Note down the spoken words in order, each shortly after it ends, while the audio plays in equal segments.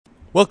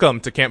Welcome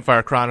to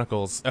Campfire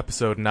Chronicles,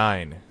 Episode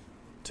 9.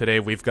 Today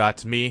we've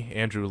got me,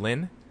 Andrew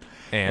Lynn,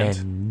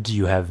 and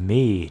you have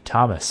me,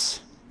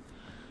 Thomas.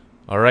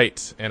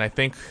 Alright, and I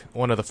think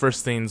one of the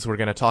first things we're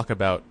going to talk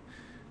about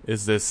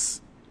is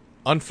this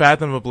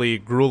unfathomably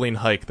grueling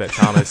hike that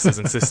Thomas is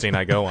insisting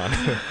I go on.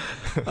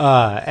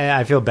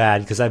 I feel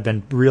bad because I've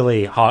been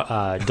really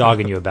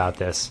dogging you about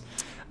this.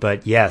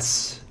 But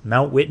yes,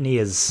 Mount Whitney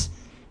is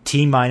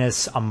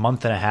T-minus a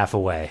month and a half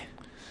away.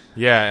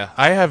 Yeah,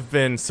 I have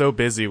been so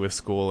busy with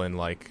school and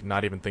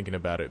not even thinking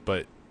about it,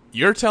 but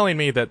you're telling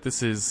me that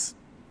this is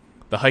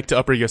the hike to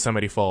Upper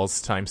Yosemite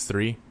Falls times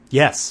 3?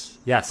 Yes.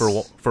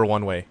 For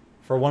one way.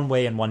 For one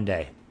way in one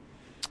day.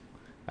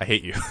 I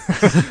hate you.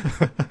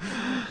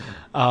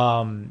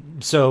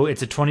 So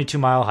it's a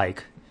 22-mile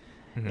hike.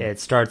 Mm-hmm.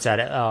 It starts at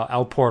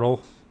El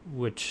Portal,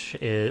 which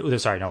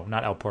is... Sorry, no,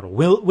 not El Portal.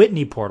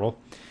 Whitney Portal.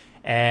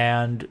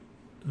 And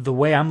the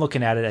way I'm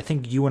looking at it, I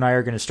think you and I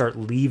are going to start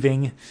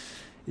leaving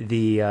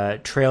the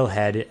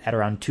trailhead at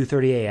around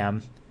 2:30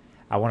 a.m.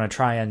 I want to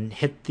try and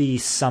hit the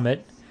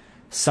summit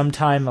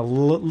sometime a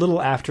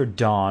little after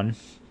dawn.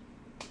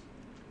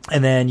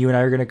 And then you and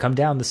I are going to come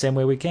down the same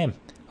way we came.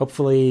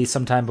 Hopefully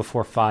sometime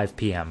before 5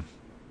 p.m.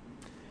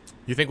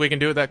 You think we can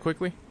do it that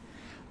quickly?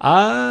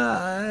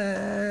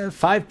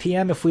 5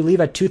 p.m. if we leave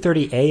at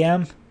 2:30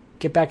 a.m.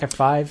 Get back at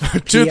 5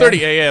 2:30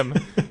 a.m.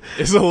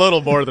 is a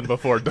little more than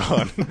before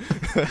dawn.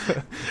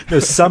 No,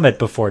 summit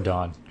before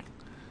dawn.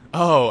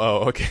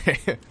 Oh, okay.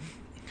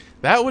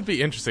 That would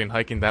be interesting,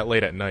 hiking that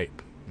late at night.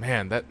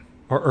 Man, that...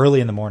 Or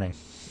early in the morning.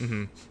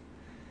 Mm-hmm.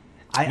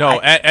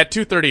 At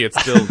 2:30 it's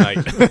still night.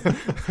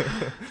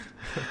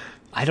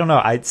 I don't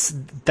know.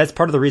 That's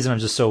part of the reason I'm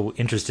just so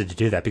interested to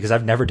do that, because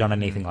I've never done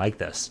anything like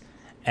this.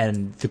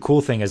 And the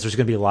cool thing is there's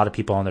going to be a lot of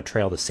people on the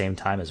trail the same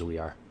time as we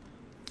are.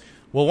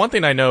 Well, one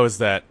thing I know is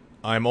that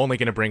I'm only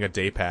going to bring a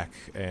day pack,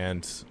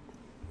 and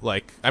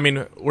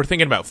we're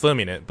thinking about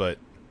filming it, but...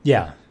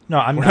 Yeah. No,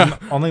 I'm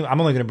only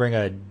going to bring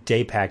a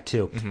day pack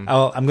too. Mm-hmm.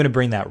 I'm going to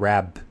bring that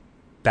Rab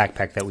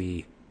backpack that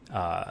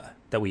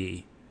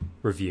we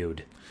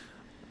reviewed.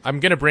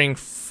 I'm going to bring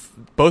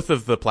both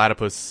of the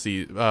platypus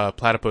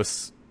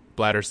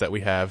bladders that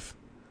we have,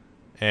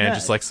 and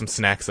just some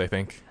snacks, I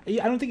think. I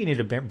don't think you need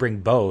to bring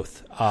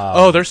both.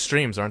 There's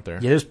streams, aren't there?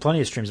 Yeah, there's plenty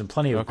of streams and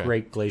plenty of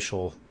great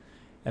glacial.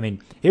 I mean,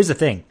 here's the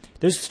thing: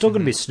 there's still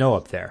going to be snow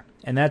up there,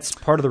 and that's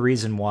part of the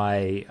reason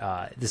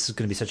why this is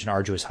going to be such an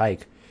arduous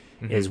hike.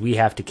 Mm-hmm. Is we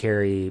have to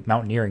carry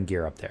mountaineering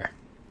gear up there.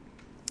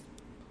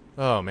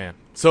 Oh, man.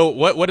 So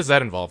what does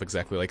that involve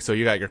exactly? So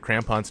you got your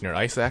crampons and your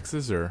ice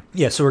axes, or?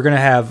 Yeah, so we're going to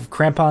have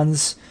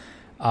crampons,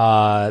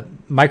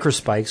 micro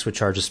spikes,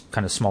 which are just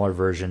kind of smaller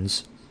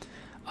versions,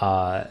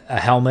 a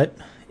helmet,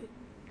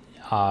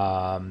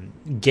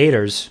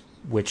 gaiters,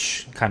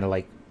 which kind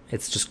of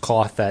it's just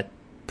cloth that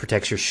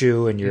protects your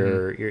shoe and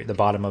the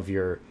bottom of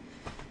your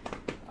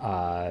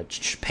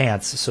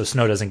pants so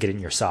snow doesn't get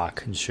in your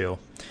sock and shoe.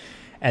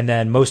 And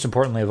then, most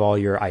importantly of all,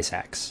 your ice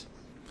axe.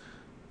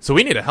 So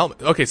we need a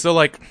helmet. Okay,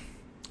 so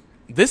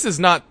this is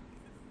not.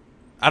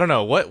 I don't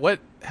know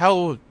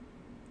how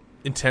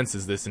intense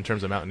is this in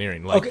terms of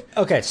mountaineering?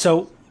 Okay.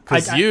 So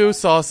because you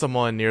saw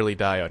someone nearly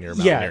die on your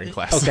mountaineering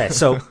class. Okay,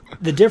 so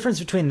the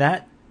difference between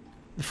that,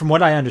 from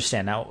what I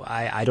understand now,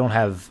 I don't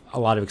have a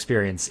lot of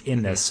experience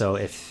in this. So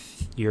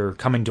if you're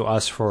coming to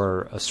us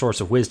for a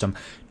source of wisdom,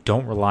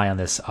 don't rely on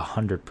this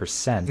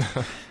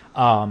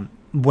 100%.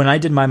 When I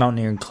did my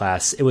mountaineering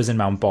class, it was in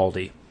Mount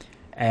Baldy.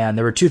 And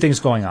there were two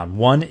things going on.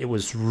 One, it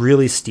was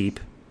really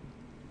steep.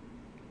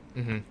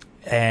 Mm-hmm.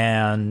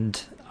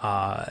 And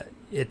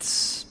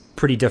it's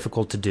pretty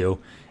difficult to do.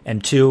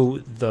 And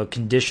two, the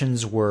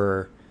conditions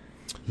were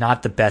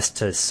not the best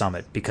to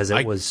summit because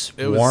it was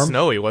warm. It was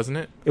snowy, wasn't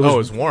it? It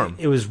was warm.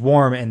 It was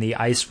warm, and the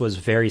ice was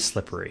very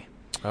slippery.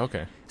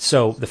 Okay.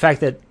 So the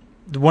fact that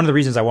one of the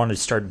reasons I wanted to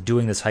start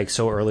doing this hike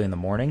so early in the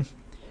morning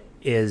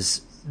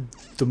is...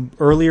 the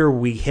earlier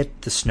we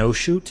hit the snow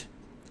chute,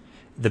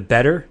 the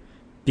better,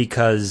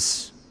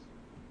 because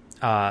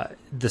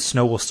the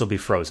snow will still be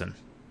frozen.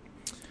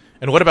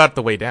 And what about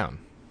the way down?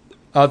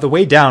 The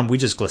way down, we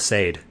just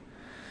glissade.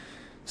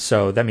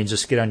 So that means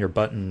just get on your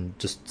butt and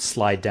just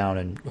slide down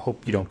and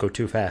hope you don't go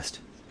too fast.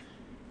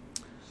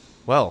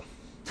 Well,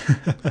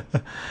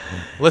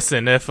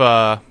 listen, if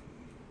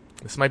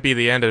this might be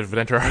the end of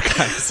Adventure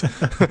Archives.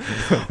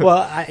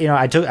 Well,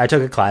 I took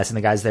a class, and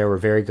the guys there were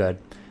very good.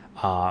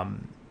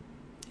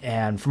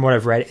 And from what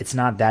I've read, it's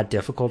not that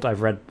difficult.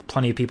 I've read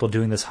plenty of people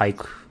doing this hike,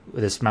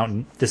 this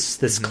mountain,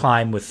 this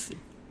climb with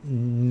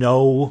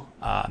no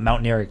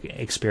mountaineering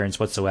experience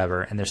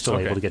whatsoever, and they're still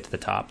able to get to the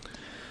top.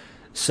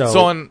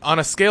 So on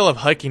a scale of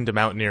hiking to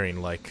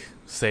mountaineering,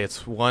 say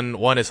it's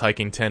one is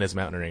hiking, 10 is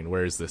mountaineering,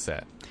 where is this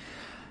at?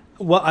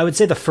 Well, I would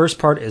say the first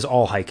part is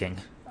all hiking.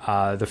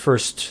 The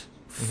first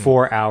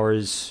 4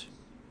 hours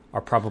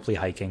are probably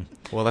hiking.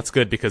 Well, that's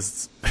good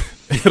because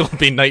it'll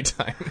be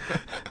nighttime.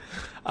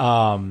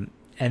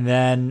 And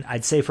then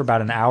I'd say for about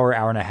an hour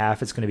and a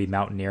half, it's going to be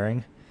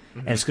mountaineering.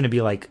 And it's going to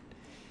be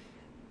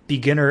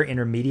beginner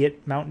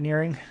intermediate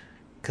mountaineering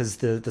because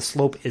the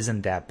slope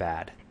isn't that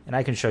bad. and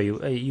I can show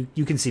you.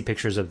 You can see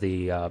pictures of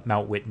the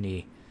Mount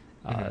Whitney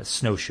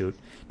snowshoot.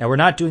 Now we're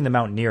not doing the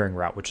mountaineering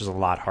route, which is a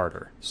lot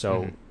harder.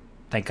 So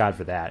thank God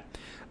for that.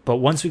 But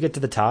once we get to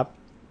the top,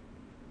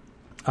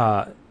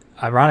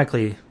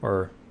 ironically,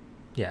 there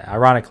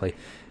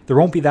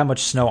won't be that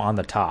much snow on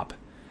the top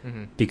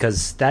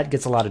because that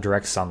gets a lot of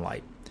direct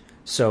sunlight.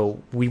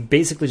 So we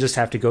basically just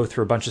have to go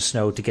through a bunch of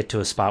snow to get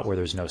to a spot where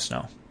there's no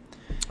snow.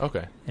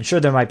 Okay. And sure,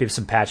 there might be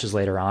some patches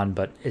later on,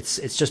 but it's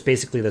just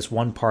basically this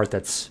one part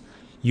that's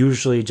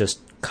usually just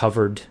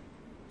covered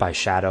by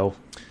shadow,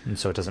 and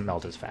so it doesn't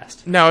melt as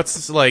fast. Now,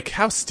 it's like,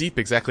 how steep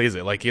exactly is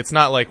it? Like, it's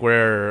not like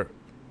where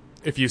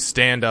if you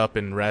stand up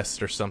and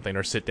rest or something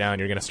or sit down,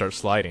 you're going to start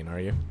sliding, are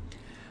you?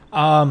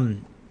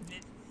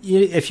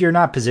 If you're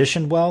not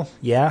positioned well,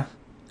 yeah.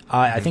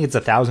 I think it's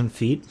 1,000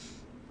 feet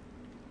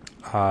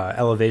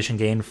elevation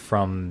gain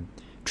from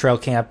trail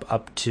camp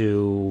up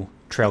to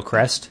trail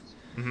crest.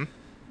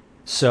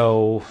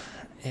 So,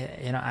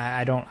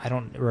 I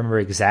don't remember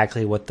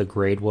exactly what the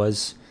grade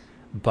was,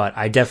 but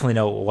I definitely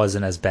know it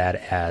wasn't as bad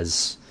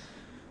as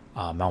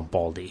Mount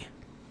Baldy.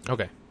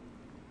 Okay.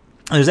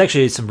 There's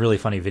actually some really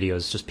funny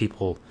videos, just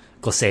people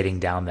glissading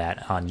down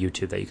that on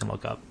YouTube that you can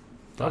look up.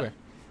 But,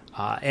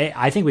 okay.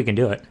 I think we can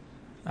do it.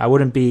 I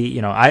wouldn't be,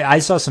 I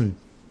saw some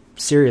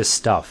serious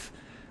stuff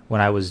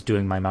when I was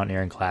doing my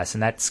mountaineering class,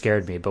 and that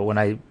scared me. But when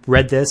I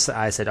read this,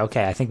 I said,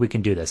 okay, I think we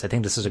can do this. I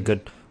think this is a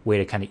good way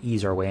to kind of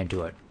ease our way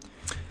into it.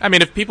 I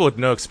mean, if people with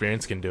no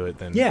experience can do it,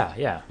 then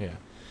yeah,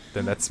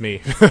 then that's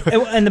me.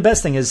 and the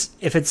best thing is,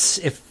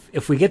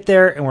 if we get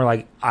there and we're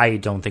like, I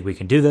don't think we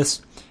can do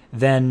this,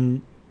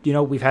 then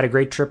we've had a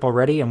great trip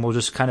already, and we'll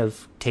just kind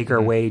of take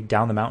our way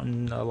down the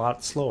mountain a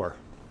lot slower.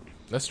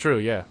 That's true.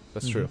 Yeah,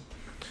 that's true.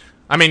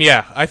 I mean,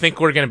 yeah, I think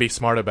we're going to be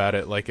smart about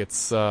it. Like,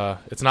 it's not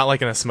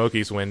like in the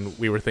Smokies when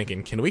we were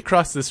thinking, can we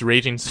cross this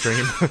raging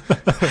stream?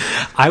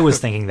 I was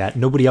thinking that.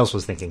 Nobody else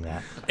was thinking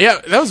that.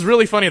 Yeah, that was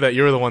really funny that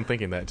you were the one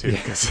thinking that, too,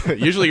 because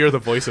usually you're the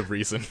voice of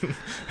reason.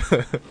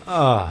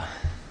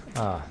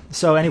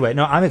 So anyway,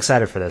 no, I'm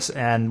excited for this.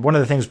 And one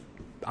of the things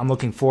I'm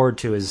looking forward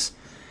to is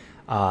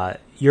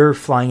you're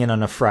flying in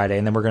on a Friday,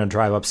 and then we're going to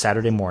drive up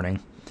Saturday morning.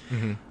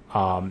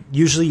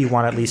 Usually you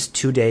want at least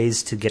 2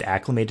 days to get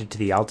acclimated to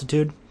the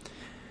altitude.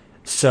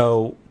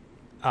 So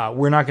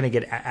we're not going to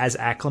get as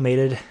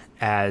acclimated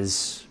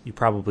as you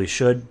probably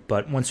should,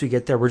 but once we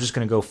get there, we're just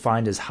going to go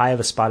find as high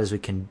of a spot as we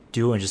can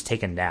do and just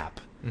take a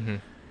nap.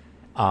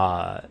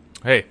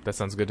 Hey, that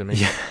sounds good to me.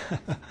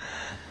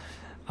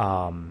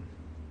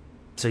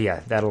 So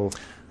yeah, that'll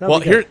well,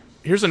 be good.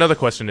 here's another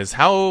question: is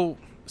how?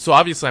 So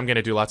obviously, I'm going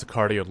to do lots of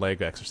cardio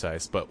leg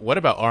exercise, but what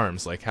about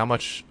arms? Like, how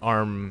much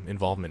arm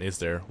involvement is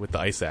there with the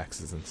ice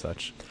axes and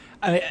such?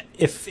 I mean,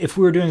 if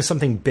we were doing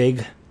something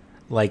big,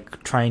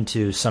 like trying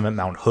to summit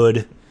Mount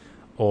Hood,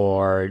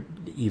 or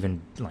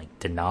even like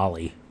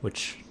Denali,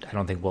 which I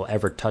don't think we'll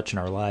ever touch in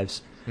our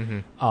lives,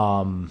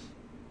 that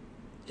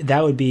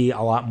would be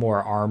a lot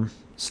more arm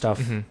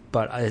stuff.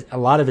 But a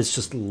lot of it's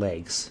just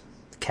legs,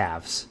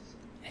 calves,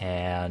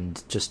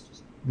 and just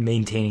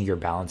maintaining your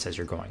balance as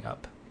you're going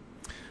up.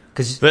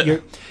 Because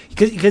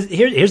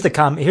here's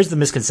the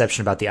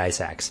misconception about the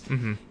ice axe.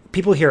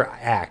 People hear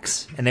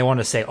axe and they want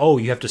to say, "Oh,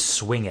 you have to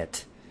swing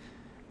it,"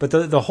 but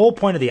the whole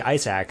point of the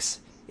ice axe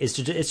is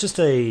it's just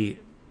a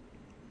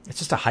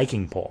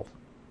hiking pole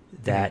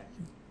that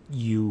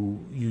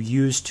you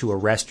use to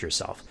arrest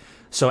yourself.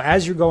 So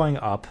as you're going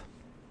up,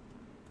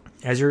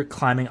 as you're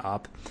climbing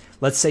up,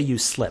 let's say you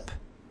slip.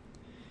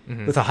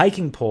 With a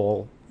hiking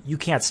pole, you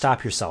can't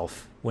stop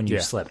yourself when you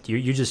slipped.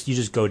 You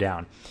just go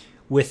down.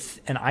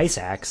 With an ice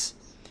axe,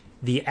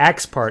 the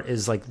axe part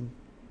is like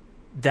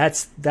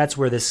that's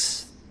where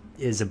this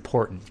is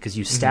important, because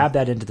you stab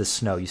that into the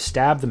snow, you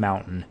stab the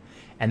mountain,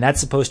 and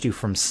that's supposed to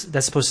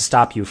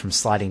stop you from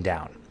sliding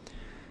down.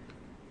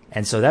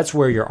 And so that's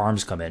where your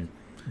arms come in.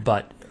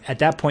 But at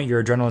that point,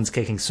 your adrenaline's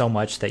kicking so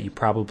much that you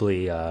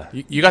probably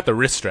you got the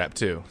wrist strap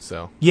too.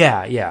 So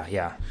yeah.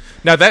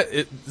 Now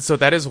so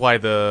that is why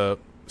the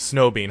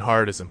snow being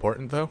hard is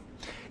important, though.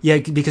 Yeah,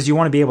 because you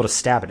want to be able to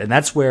stab it, and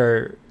that's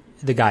where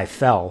the guy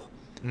fell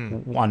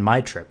on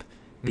my trip,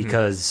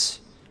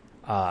 because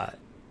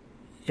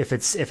if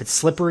it's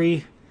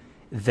slippery,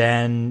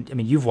 then I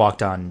mean, you've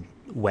walked on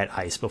wet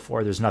ice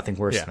before. There's nothing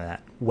worse than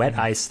that. Wet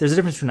ice. There's a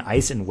difference between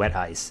ice and wet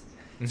ice.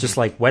 It's just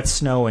like wet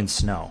snow and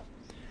snow.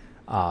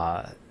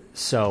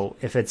 So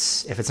if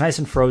it's nice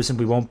and frozen,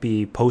 we won't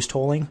be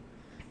post-holing.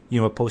 You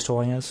know what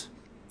post-holing is?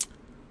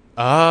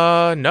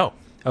 No.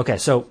 Okay,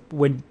 so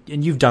and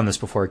you've done this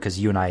before because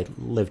you and I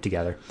live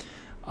together.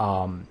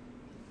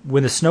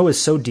 When the snow is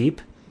so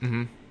deep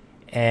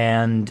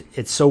and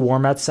it's so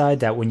warm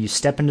outside that when you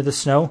step into the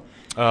snow,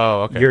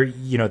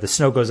 the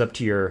snow goes up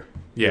to your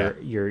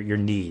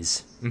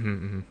knees,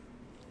 and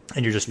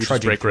you're just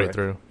trudging break right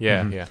through.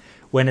 Yeah.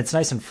 When it's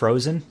nice and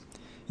frozen,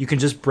 you can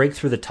just break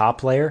through the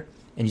top layer,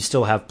 and you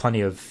still have plenty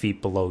of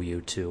feet below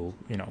you to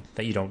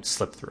that you don't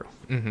slip through.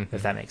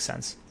 If that makes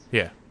sense.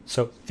 Yeah.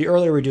 So the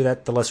earlier we do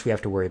that, the less we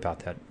have to worry about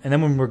that. And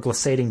then when we're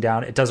glissading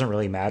down, it doesn't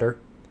really matter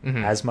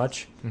as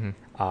much.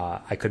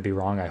 I could be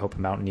wrong. I hope a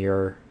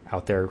mountaineer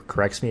out there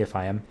corrects me if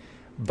I am.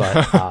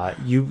 But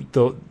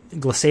the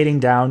glissading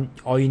down,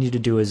 all you need to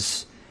do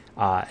is,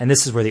 and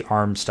this is where the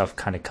arm stuff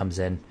kind of comes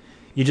in.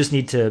 You just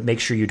need to make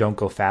sure you don't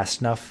go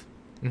fast enough.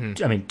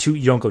 I mean,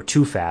 you don't go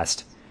too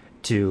fast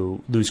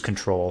to lose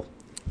control,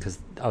 because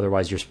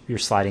otherwise you're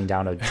sliding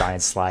down a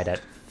giant slide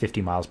at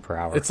 50 miles per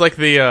hour. It's like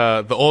the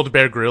old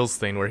Bear Grylls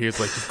thing where he was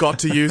like, "You've got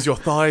to use your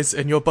thighs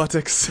and your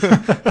buttocks."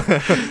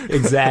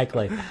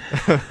 Exactly.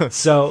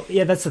 So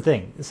yeah, that's the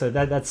thing. So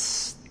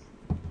that's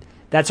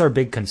our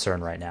big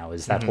concern right now,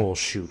 is that whole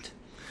shoot.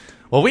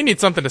 Well, we need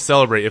something to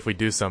celebrate if we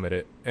do summit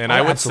it. And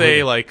I would absolutely.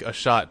 say like a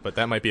shot, but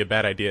that might be a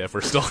bad idea if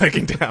we're still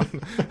hiking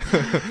down.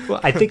 Well,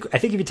 I think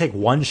if you take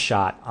one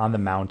shot on the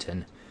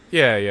mountain,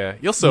 Yeah,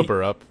 you'll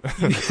sober up.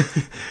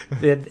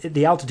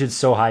 the altitude's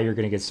so high you're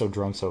going to get so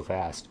drunk so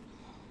fast.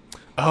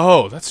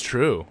 Oh, that's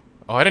true.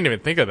 Oh, I didn't even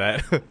think of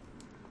that.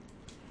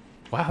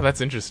 Wow, that's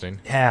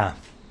interesting. Yeah.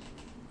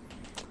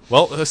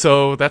 Well,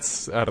 so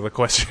that's out of the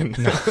question.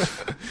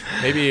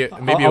 maybe a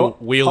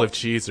wheel of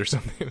cheese or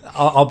something.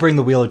 I'll bring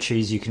the wheel of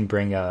cheese. You can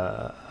bring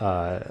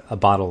a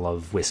bottle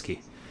of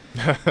whiskey.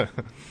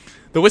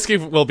 The whiskey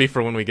will be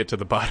for when we get to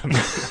the bottom.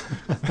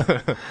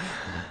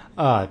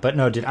 But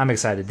no, dude, I'm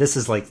excited. This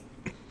is like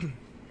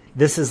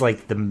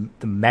the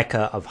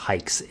mecca of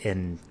hikes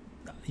in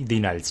the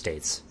United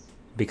States,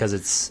 because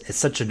it's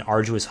such an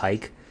arduous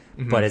hike,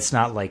 but it's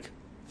not like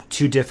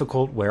too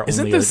difficult. Where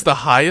isn't only this the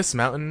highest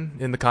mountain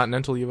in the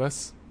continental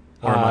U.S.?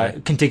 Or am I?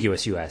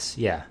 Contiguous U.S.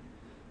 Yeah.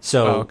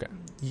 So okay.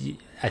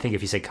 I think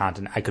if you say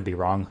continent, I could be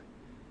wrong.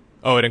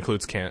 Oh, it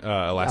includes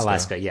Alaska.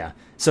 Alaska, yeah.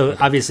 So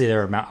obviously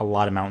there are a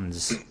lot of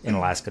mountains in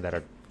Alaska that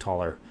are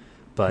taller,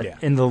 but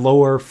in the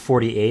lower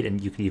 48, and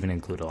you could even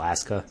include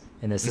Alaska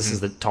in this. This is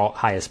the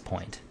highest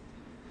point.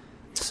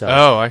 So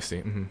I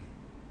see.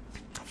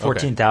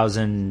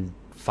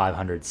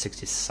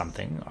 14,560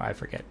 something, I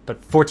forget,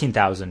 but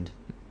 14,000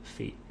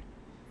 feet,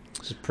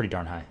 which is pretty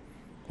darn high.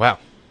 Wow.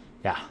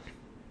 Yeah.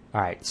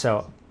 All right.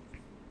 So,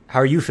 how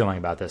are you feeling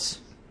about this?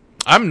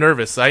 I'm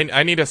nervous.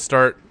 I need to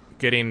start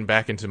getting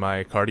back into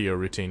my cardio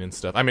routine and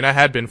stuff. I mean, I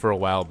had been for a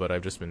while, but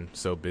I've just been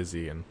so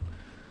busy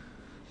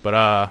but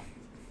I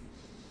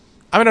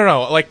don't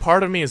know. Like,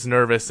 part of me is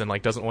nervous and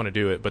like doesn't want to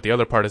do it, but the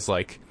other part is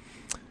like,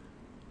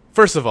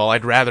 first of all,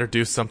 I'd rather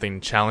do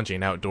something challenging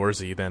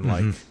outdoorsy than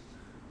like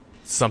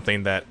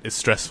something that is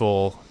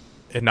stressful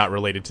and not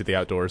related to the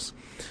outdoors.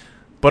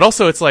 But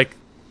also, it's like,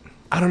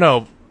 I don't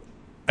know,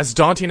 as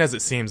daunting as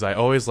it seems, I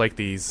always like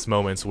these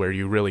moments where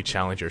you really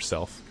challenge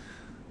yourself.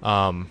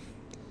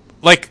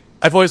 Like,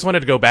 I've always wanted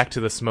to go back to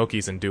the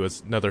Smokies and do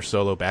another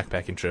solo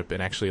backpacking trip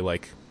and actually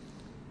like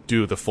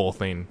do the full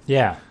thing.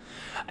 Yeah.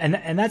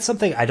 And that's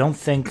something I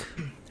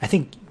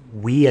think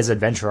we as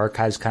Adventure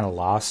Archives kind of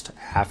lost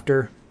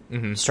after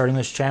starting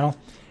this channel,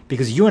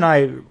 because you and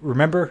I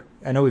remember,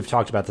 I know we've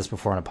talked about this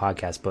before on a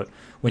podcast, but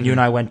when you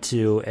and I went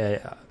to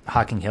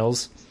Hocking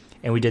Hills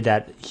and we did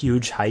that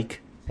huge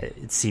hike,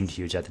 it seemed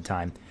huge at the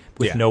time,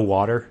 with no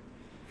water.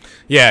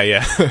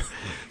 Yeah.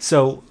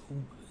 So,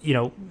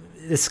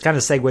 this kind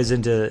of segues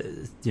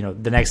into,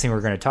 the next thing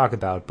we're going to talk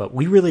about, but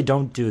we really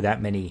don't do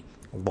that many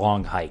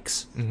long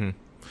hikes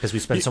because we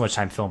spend so much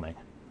time filming.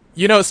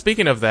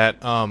 Speaking of that,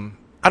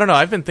 I don't know,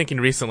 I've been thinking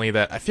recently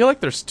that I feel like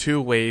there's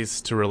two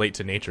ways to relate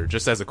to nature,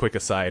 just as a quick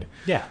aside.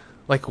 Yeah.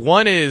 Like,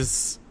 one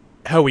is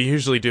how we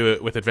usually do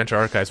it with Adventure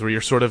Archives, where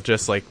you're sort of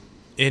just like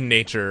in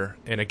nature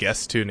and a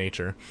guest to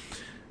nature.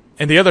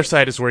 And the other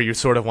side is where you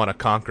sort of want to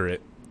conquer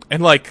it.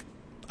 And like,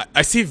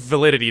 I see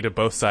validity to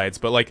both sides,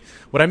 but like,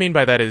 what I mean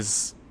by that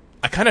is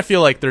I kind of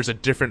feel like there's a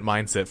different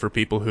mindset for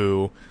people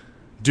who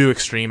do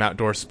extreme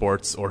outdoor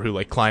sports or who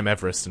like climb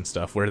Everest and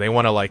stuff, where they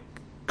want to like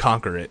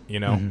conquer it,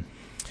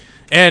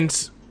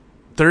 And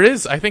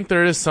I think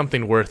there is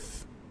something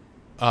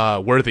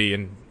worthy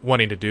in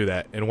wanting to do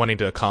that and wanting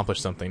to accomplish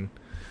something.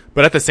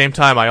 But at the same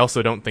time, I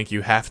also don't think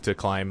you have to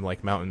climb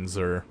like mountains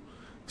or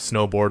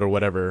snowboard or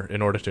whatever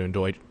in order to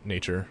enjoy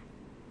nature.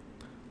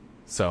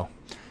 So,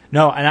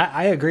 no, and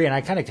I agree, and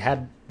I kind of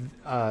had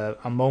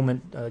a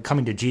moment,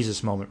 coming to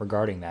Jesus moment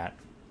regarding that.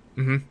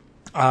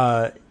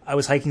 I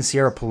was hiking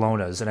Sierra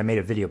Pelonas, and I made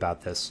a video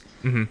about this.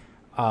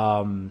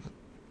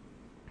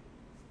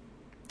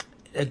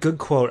 A good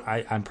quote,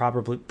 I'm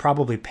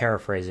probably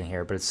paraphrasing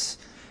here, but it's,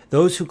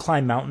 those who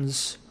climb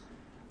mountains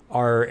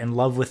are in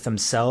love with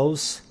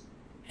themselves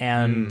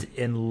and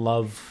in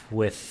love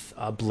with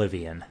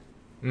oblivion.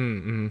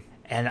 And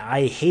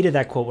I hated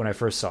that quote when I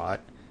first saw it,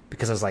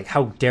 because I was like,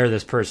 how dare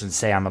this person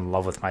say I'm in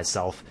love with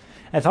myself?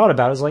 And I thought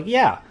about it, I was like,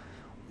 yeah,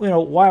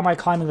 why am I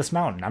climbing this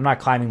mountain? I'm not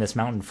climbing this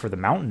mountain for the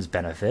mountain's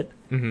benefit.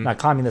 I'm not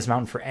climbing this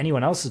mountain for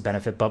anyone else's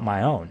benefit but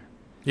my own.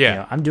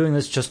 Yeah. I'm doing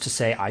this just to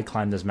say I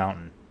climbed this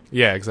mountain.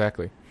 Yeah,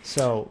 exactly.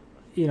 So,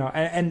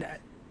 and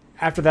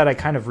after that I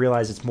kind of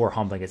realized it's more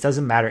humbling. It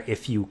doesn't matter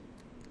if you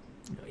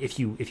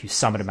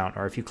summit a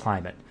mountain or if you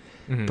climb it.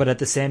 But at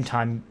the same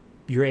time,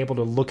 you're able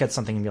to look at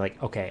something and be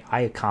like, okay,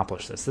 I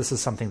accomplished this. This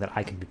is something that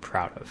I can be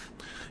proud of.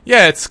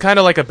 Yeah, it's kind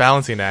of like a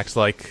balancing act.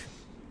 Like,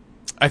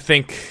 I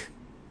think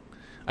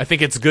I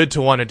think it's good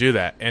to want to do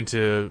that and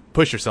to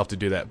push yourself to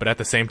do that. But at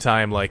the same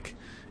time, like,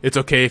 it's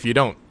okay if you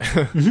don't.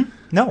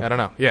 No. I don't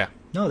know. Yeah.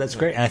 No, that's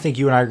great. And I think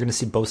you and I are going to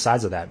see both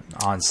sides of that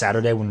on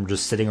Saturday when we're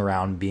just sitting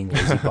around being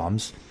lazy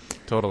bums.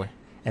 Totally.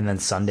 And then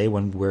Sunday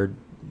when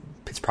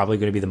it's probably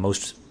going to be the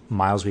most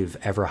miles we've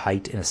ever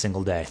hiked in a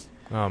single day.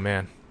 Oh,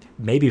 man.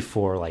 Maybe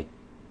for, like,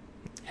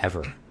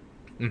 ever.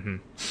 Mm-hmm.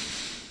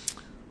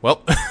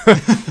 Well,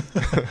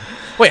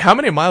 wait, how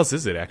many miles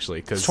is it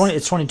actually? It's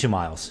 22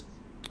 miles.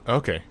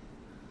 Okay.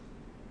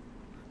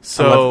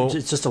 So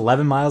it's just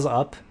 11 miles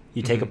up.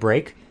 You take a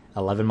break,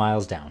 11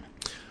 miles down.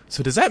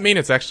 So does that mean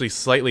it's actually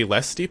slightly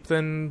less steep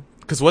than?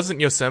 Because wasn't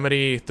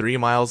Yosemite 3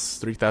 miles,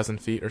 3,000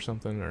 feet or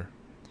something? Or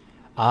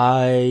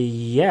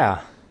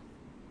yeah.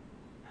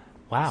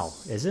 Wow,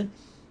 is it?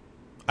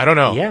 I don't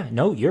know. Yeah,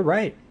 no, you're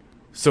right.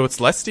 So it's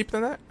less steep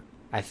than that?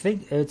 I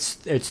think it's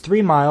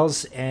 3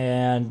 miles,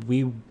 and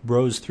we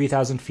rose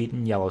 3,000 feet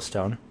in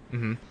Yellowstone.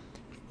 Mm-hmm.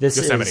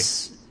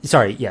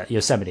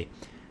 Yosemite.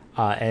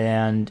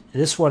 And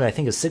this one, I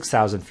think, is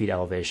 6,000 feet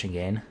elevation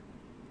gain.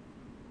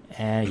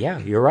 And yeah,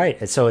 you're right.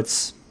 And so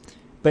it's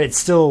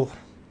basically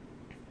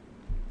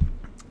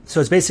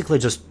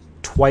just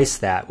twice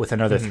that with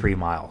another 3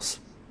 miles.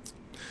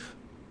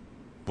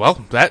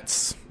 Well, that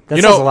sounds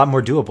a lot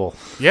more doable.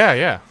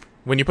 Yeah.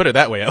 When you put it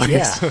that way, at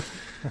least. Yeah.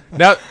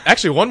 Now,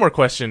 actually, one more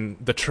question.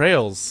 The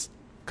trails,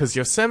 because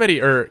Yosemite,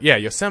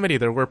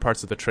 there were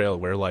parts of the trail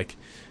where, like,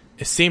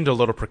 it seemed a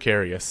little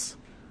precarious.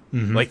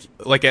 Mm-hmm.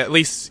 Like at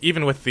least,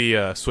 even with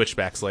the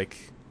switchbacks,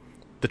 like,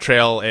 the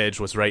trail edge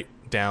was right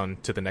down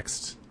to the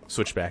next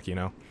switchback, you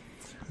know?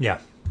 Yeah.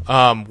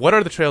 What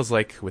are the trails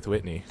like with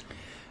Whitney?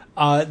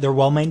 They're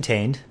well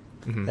maintained.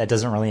 Mm-hmm. That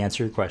doesn't really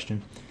answer your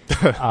question.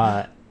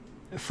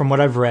 From what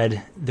I've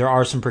read, there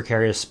are some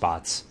precarious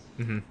spots.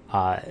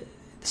 Mm-hmm.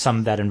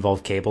 Some that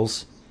involve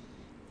cables.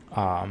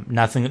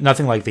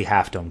 Nothing like the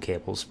Half Dome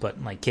cables, but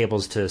like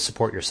cables to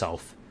support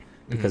yourself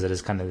because it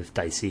is kind of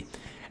dicey.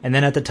 And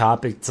then at the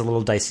top, it's a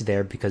little dicey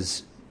there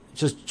because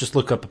just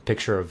look up a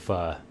picture of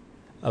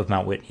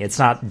Mount Whitney. It's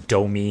not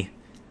domey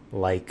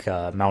like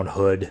Mount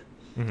Hood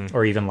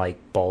or even like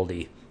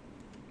Baldy.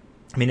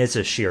 I mean, it's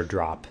a sheer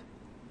drop.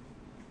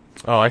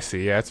 Oh, I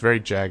see. Yeah, it's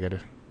very jagged.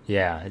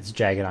 Yeah, it's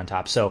jagged on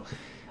top. So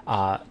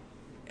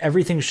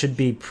everything should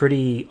be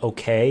pretty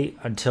okay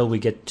until we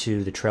get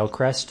to the trail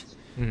crest.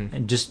 Mm-hmm.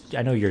 And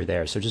I know you're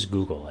there, so just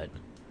Google it.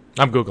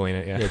 I'm Googling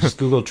it, yeah. Yeah, just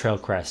Google trail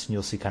crest, and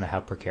you'll see kind of how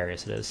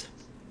precarious it is.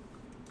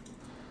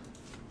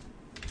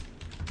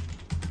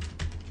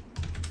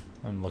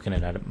 I'm looking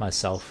at it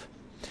myself.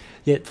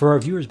 Yeah, for our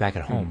viewers back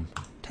at home,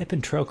 type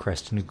in trail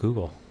crest into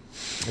Google.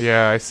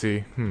 Yeah, I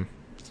see.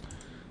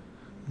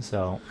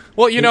 So,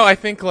 well, I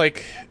think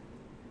like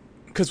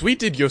because we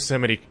did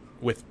Yosemite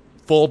with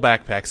full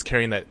backpacks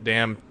carrying that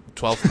damn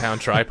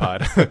 12-pound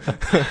tripod.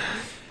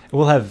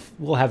 We'll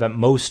have at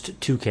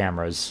most 2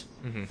 cameras.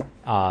 Mm-hmm.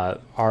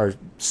 Our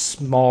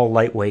small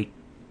lightweight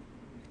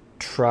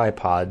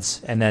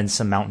tripods, and then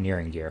some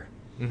mountaineering gear.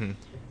 Mm-hmm.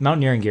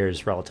 Mountaineering gear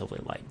is relatively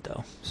light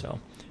though, so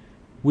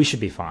we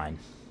should be fine.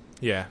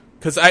 Yeah,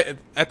 because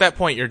at that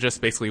point you're just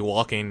basically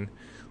walking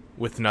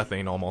with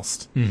nothing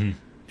almost, and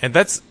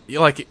that's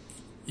like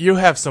you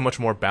have so much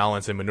more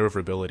balance and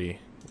maneuverability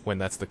when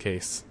that's the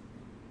case.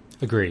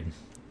 Agreed.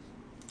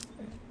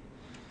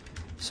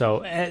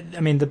 So I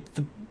mean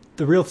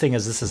the real thing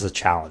is this is a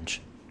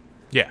challenge.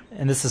 Yeah,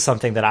 and this is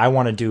something that I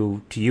want to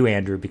do to you,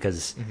 Andrew,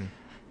 because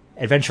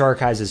Adventure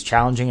Archives is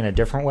challenging in a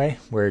different way,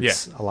 where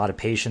it's a lot of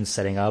patience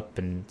setting up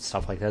and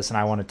stuff like this, and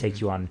I want to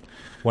take you on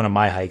one of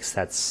my hikes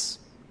that's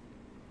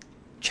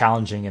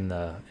challenging in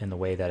the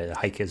way that a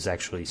hike is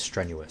actually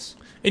strenuous.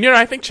 And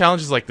I think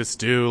challenges like this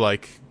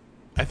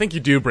I think you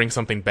do bring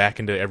something back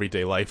into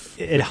everyday life.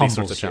 It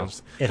humbles you.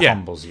 It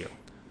humbles you.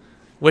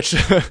 Which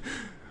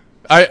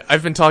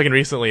I've been talking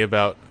recently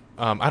about.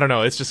 I don't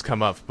know. It's just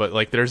come up, but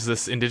like, there's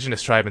this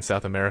indigenous tribe in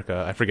South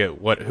America. I forget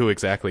who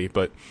exactly,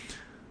 but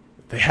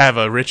they have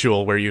a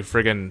ritual where you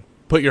friggin'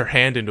 put your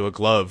hand into a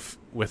glove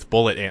with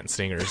bullet ant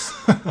stingers,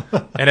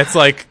 and it's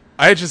like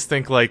I just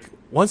think like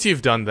once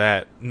you've done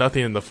that,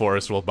 nothing in the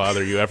forest will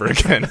bother you ever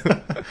again.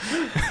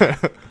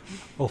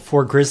 Well,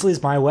 4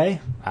 grizzlies my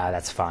way,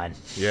 that's fine.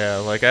 Yeah,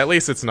 like at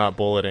least it's not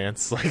bullet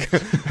ants. Like,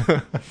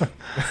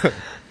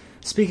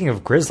 speaking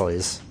of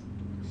grizzlies,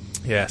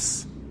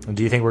 yes.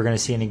 Do you think we're going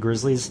to see any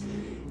grizzlies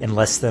in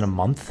less than a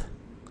month?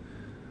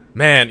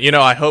 Man,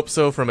 I hope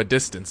so from a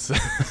distance.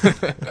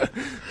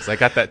 'Cause I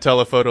got that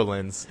telephoto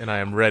lens, and I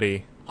am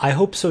ready. I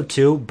hope so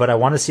too, but I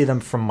want to see them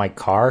from my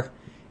car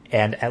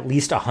and at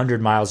least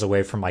 100 miles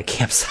away from my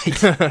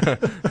campsite.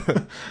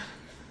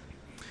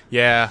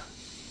 Yeah.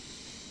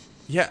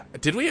 Yeah.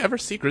 Did we ever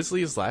see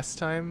grizzlies last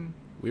time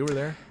we were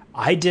there?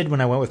 I did when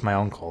I went with my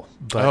uncle.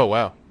 But oh,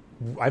 wow.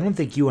 I don't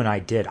think you and I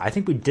did. I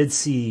think we did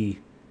see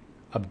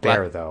a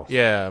bear, though.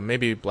 Yeah,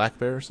 maybe black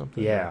bear or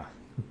something. Yeah.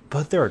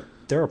 But there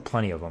are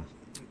plenty of them.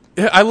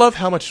 I love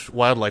how much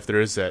wildlife there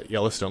is at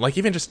Yellowstone. Like,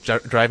 even just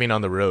driving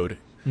on the road.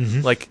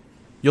 Mm-hmm. Like,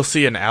 you'll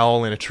see an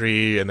owl in a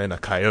tree and then a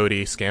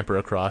coyote scamper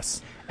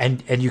across.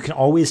 And you can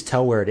always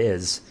tell where it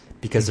is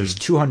because there's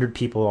 200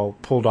 people all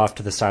pulled off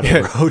to the side of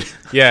the road.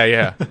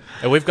 Yeah.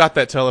 And we've got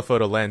that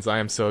telephoto lens. I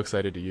am so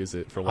excited to use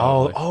it for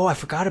wildlife. Oh, I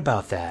forgot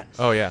about that.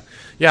 Oh, yeah.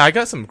 Yeah, I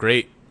got some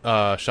great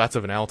shots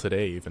of an owl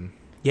today, even.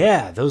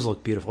 Yeah, those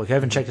look beautiful. If you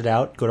haven't checked it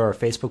out, go to our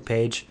Facebook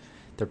page.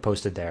 They're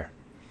posted there.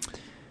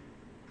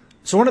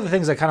 So one of the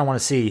things I kind of want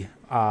to see,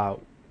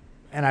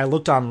 and I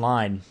looked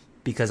online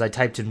because I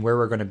typed in where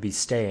we're going to be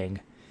staying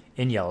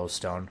in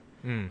Yellowstone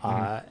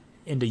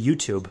into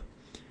YouTube,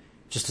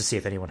 just to see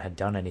if anyone had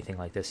done anything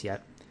like this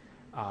yet.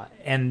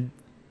 And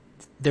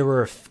there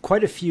were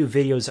quite a few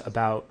videos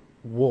about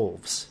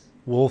wolf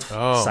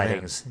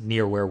sightings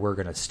near where we're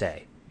going to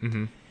stay.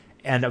 Mm-hmm.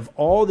 And of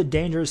all the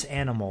dangerous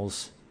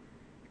animals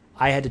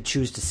I had to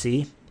choose to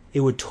see,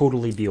 it would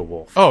totally be a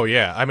wolf. Oh,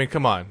 yeah. I mean,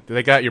 come on.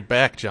 They got your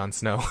back, Jon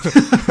Snow.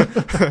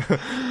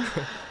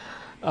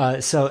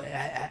 So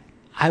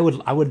I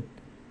would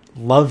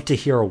love to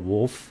hear a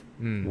wolf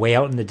way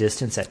out in the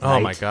distance at night. Oh,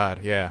 my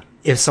God, yeah.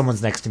 If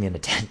someone's next to me in a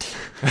tent.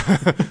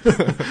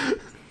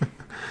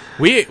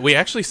 We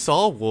actually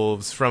saw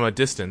wolves from a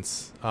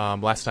distance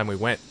last time we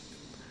went.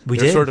 We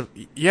did? Sort of,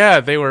 yeah,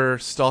 they were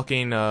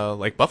stalking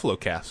like buffalo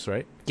calves,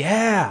 right?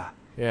 Yeah.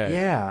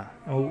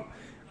 Oh,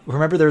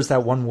 remember there was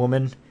that one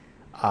woman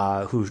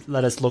who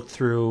let us look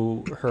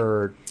through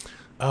her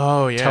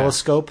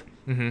telescope?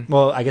 Mm-hmm.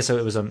 Well, I guess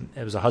it was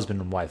a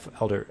husband and wife,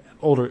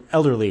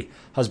 elderly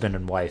husband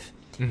and wife.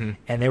 Mm-hmm.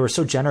 And they were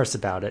so generous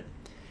about it.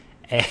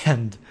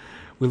 And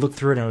we looked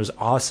through it and it was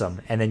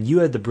awesome. And then you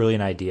had the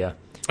brilliant idea.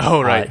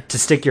 Oh, right. To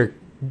stick your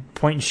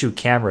point and shoot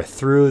camera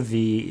through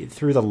the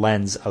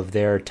lens of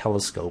their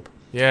telescope.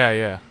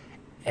 Yeah.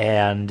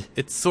 And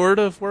it sort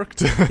of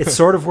worked. It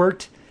sort of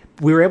worked.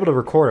 We were able to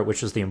record it,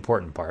 which was the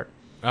important part.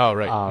 Oh,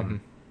 right.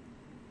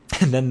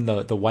 And then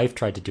the wife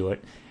tried to do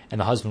it, and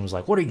the husband was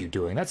like, "What are you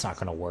doing? That's not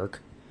going to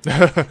work."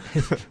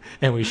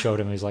 And we showed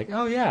him. He's like,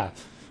 "Oh yeah,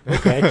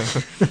 okay."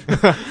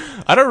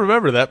 I don't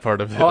remember that part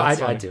of it. Oh,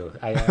 I do.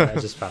 I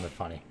just found it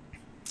funny.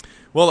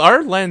 Well,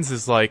 our lens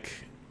is like,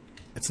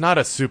 it's not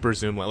a super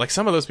zoom lens. Like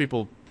some of those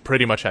people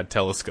pretty much had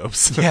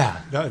telescopes.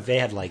 Yeah, no, they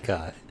had like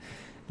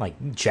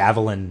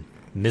javelin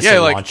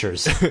missile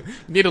launchers.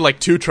 Needed like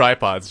 2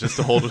 tripods just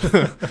to hold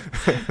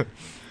it.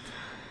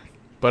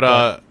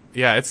 But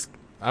yeah,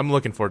 I'm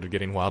looking forward to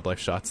getting wildlife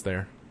shots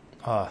there.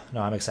 No,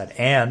 I'm excited,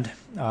 and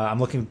I'm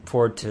looking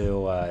forward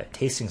to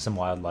tasting some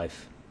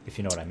wildlife, if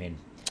you know what I mean.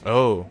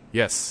 Oh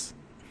yes,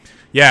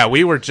 yeah.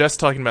 We were just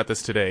talking about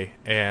this today,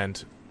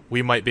 and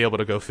we might be able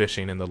to go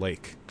fishing in the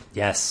lake.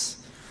 Yes.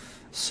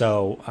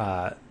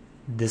 So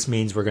this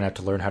means we're gonna have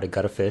to learn how to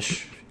gut a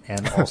fish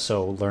and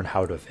also learn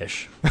how to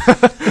fish.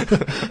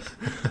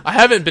 I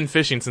haven't been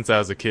fishing since I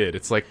was a kid.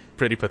 It's like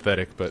pretty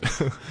pathetic, but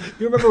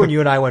you remember when you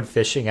and I went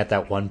fishing at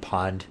that one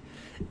pond,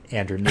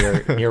 Andrew,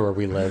 near where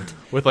we lived,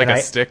 with like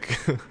a stick?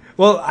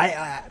 Well,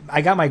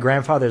 I got my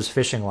grandfather's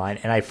fishing line,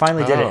 and I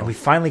finally did it, and we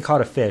finally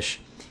caught a fish,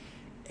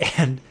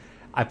 and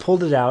I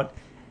pulled it out,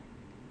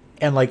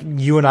 and like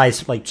you and I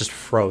like just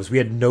froze. We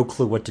had no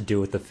clue what to do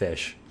with the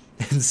fish,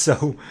 and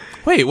so.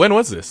 Wait, when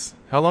was this?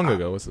 How long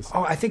ago was this?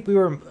 Oh, I think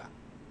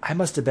I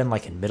must have been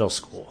like in middle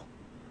school.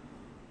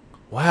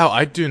 Wow,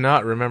 I do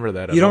not remember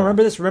that at all. You don't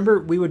remember this? Remember,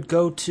 we would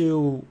go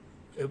to,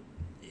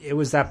 it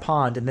was that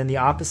pond, and then the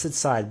opposite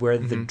side where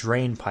the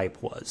drain pipe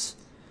was,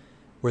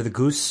 where that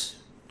goose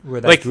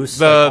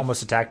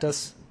almost attacked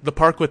us. The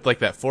park with like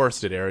that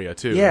forested area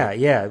too. Yeah, right?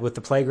 Yeah, with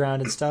the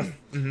playground and stuff.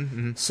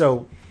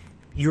 So,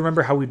 you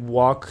remember how we'd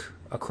walk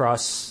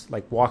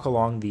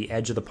along the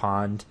edge of the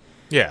pond?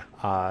 Yeah.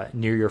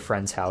 Near your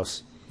friend's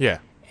house. Yeah.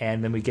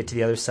 And then we'd get to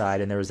the other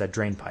side, and there was that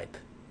drain pipe.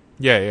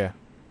 Yeah.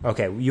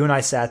 Okay, you and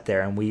I sat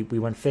there, and we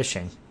went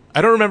fishing.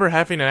 I don't remember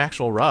having an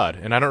actual rod,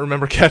 and I don't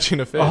remember catching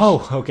a fish.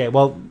 Oh, okay.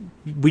 Well,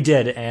 we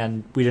did,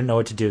 and we didn't know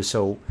what to do,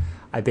 so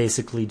I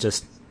basically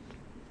just,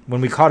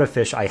 when we caught a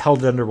fish, I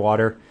held it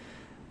underwater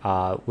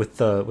with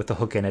the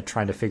hook in it,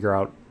 trying to figure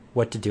out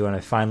what to do, and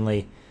I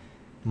finally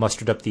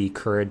mustered up the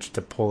courage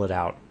to pull it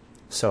out.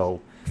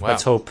 So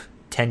let's hope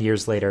 10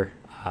 years later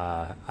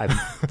I've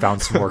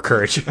found some more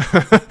courage.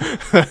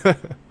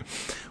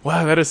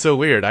 Wow, that is so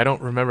weird. I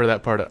don't remember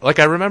that part.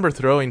 I remember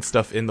throwing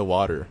stuff in the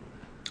water.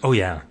 Oh,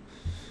 yeah.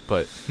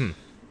 But,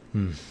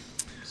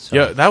 So.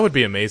 Yeah, that would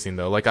be amazing,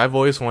 though. Like, I've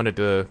always wanted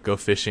to go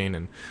fishing,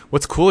 and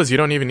what's cool is you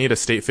don't even need a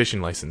state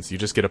fishing license. You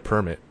just get a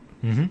permit.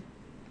 Mm-hmm.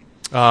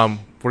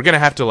 We're going to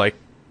have to,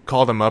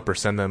 call them up or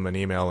send them an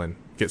email and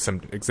get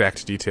some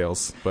exact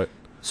details. But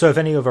so if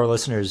any of our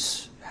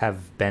listeners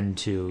have been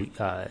to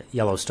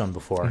Yellowstone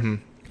before,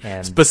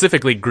 and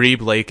specifically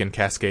Grebe Lake and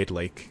Cascade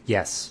Lake.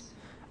 Yes.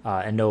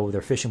 And know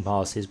their fishing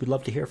policies, we'd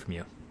love to hear from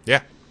you.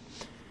 Yeah.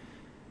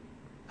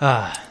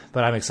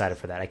 But I'm excited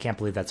for that. I can't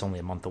believe that's only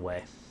a month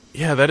away.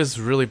 Yeah, that is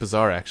really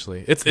bizarre,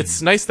 actually.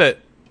 It's nice that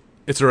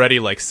it's already,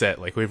 set.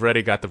 Like, we've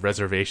already got the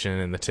reservation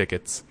and the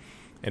tickets,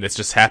 and it's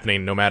just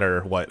happening no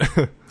matter what.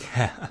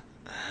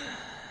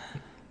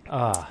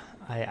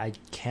 I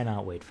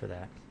cannot wait for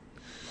that.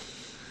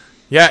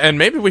 Yeah, and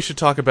maybe we should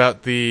talk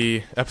about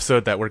the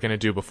episode that we're going to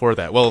do before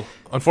that. Well,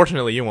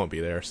 unfortunately, you won't be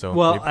there.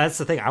 So that's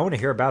the thing. I want to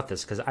hear about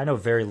this because I know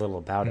very little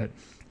about it.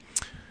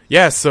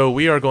 Yeah, so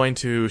we are going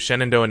to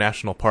Shenandoah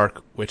National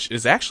Park, which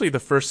is actually the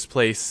first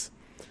place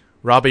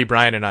Robbie,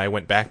 Brian, and I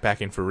went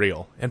backpacking for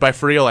real. And by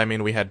for real, I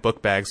mean we had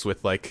book bags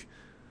with, like,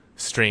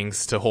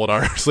 strings to hold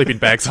our sleeping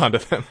bags onto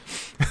them.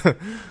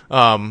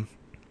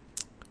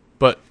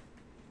 But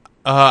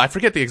I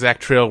forget the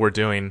exact trail we're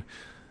doing,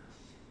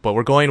 but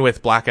we're going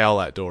with Black Owl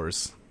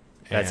Outdoors.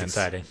 That's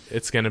exciting.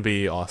 It's going to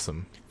be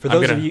awesome. For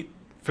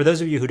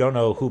those of you who don't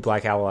know who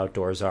Black Owl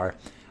Outdoors are,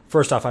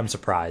 first off, I'm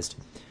surprised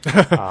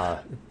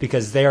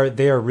because they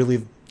are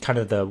really kind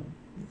of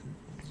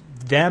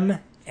them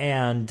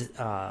and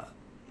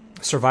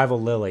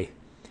Survival Lily.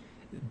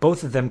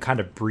 Both of them kind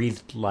of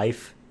breathed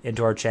life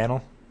into our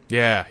channel.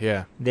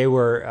 Yeah. They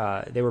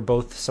were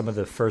both some of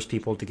the first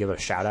people to give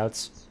us shout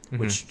outs,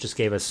 which just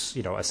gave us,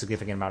 a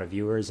significant amount of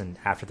viewers, and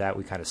after that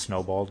we kind of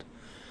snowballed.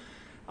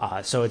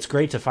 So it's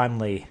great to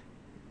finally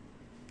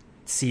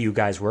see you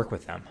guys work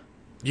with them.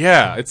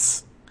 Yeah,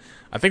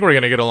 I think we're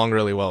going to get along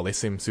really well. They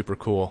seem super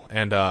cool.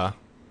 And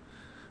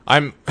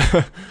I'm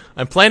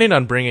I'm planning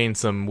on bringing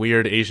some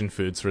weird Asian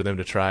foods for them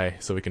to try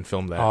so we can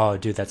film that. Oh,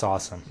 dude, that's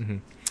awesome. Mm-hmm.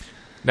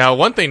 Now,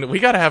 one thing, we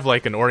got to have,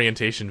 like, an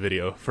orientation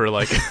video for,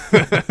 like...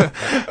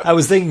 I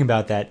was thinking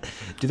about that.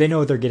 Do they know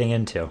what they're getting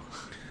into?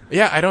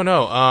 Yeah, I don't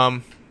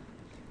know.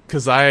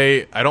 Because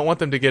I don't want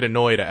them to get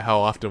annoyed at how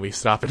often we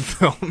stop and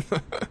film.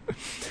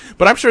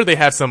 But I'm sure they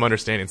have some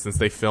understanding since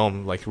they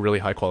film, like, really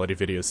high-quality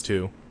videos,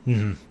 too.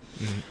 Mm-hmm.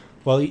 Mm-hmm.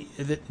 Well,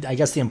 I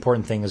guess the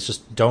important thing is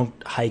just don't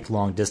hike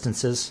long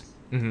distances.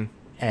 Mm-hmm.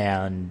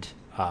 And,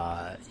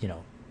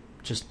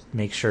 just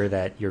make sure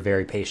that you're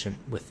very patient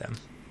with them.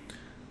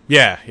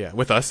 Yeah.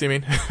 With us, you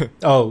mean?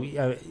 Oh,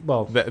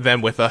 well...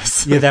 them with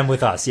us. Yeah, them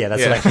with us. Yeah,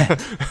 that's what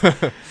I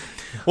meant.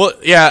 Well,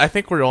 yeah, I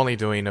think we're only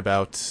doing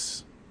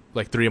about,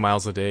 like, 3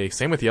 miles a day.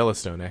 Same with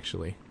Yellowstone,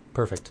 actually.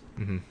 Perfect.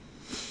 Mm-hmm.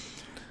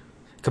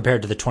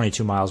 Compared to the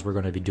 22 miles we're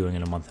going to be doing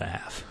in a month and a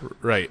half.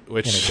 Right,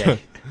 which in a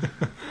day.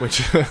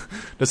 which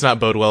does not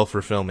bode well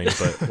for filming,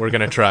 but we're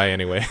going to try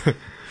anyway.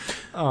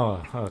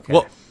 Oh, okay.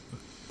 Well,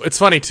 it's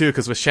funny, too,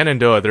 because with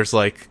Shenandoah, there's,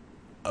 like,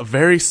 a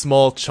very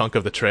small chunk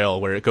of the trail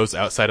where it goes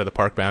outside of the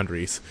park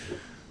boundaries.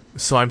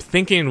 So I'm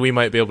thinking we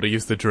might be able to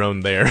use the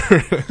drone there.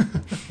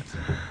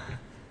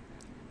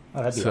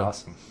 Oh, that'd be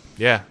awesome.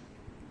 Yeah.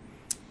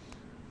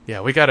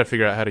 Yeah, we got to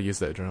figure out how to use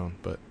that drone,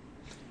 but...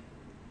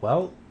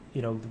 Well,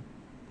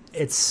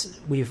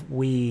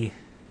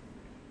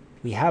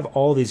 we have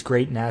all these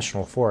great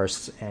national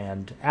forests,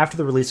 and after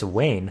the release of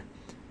Wayne,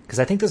 because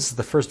I think this is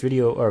the first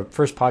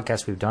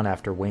podcast we've done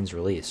after Wayne's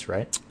release,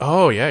 right?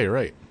 Oh, yeah, you're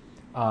right.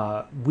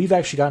 We've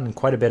actually gotten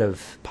quite a bit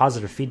of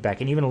positive feedback,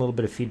 and even a little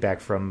bit of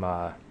feedback from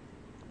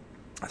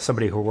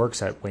somebody who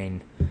works at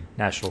Wayne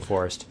National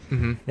Forest.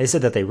 Mm-hmm. They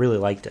said that they really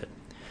liked it,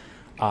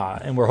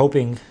 and we're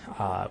hoping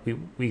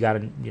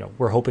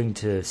we're hoping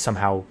to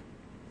somehow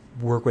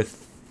work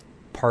with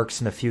parks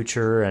in the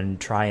future and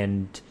try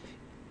and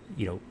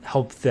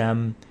help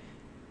them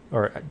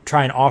or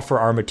try and offer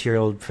our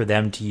material for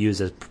them to use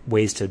as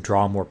ways to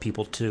draw more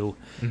people to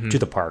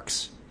the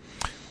parks,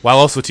 while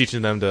also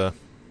teaching them to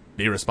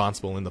be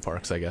responsible in the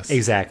parks, I guess.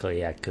 Exactly,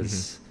 yeah,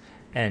 because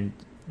and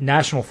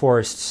national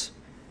forests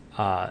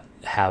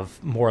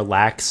have more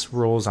lax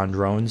rules on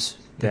drones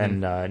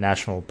than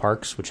national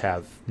parks, which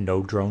have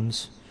no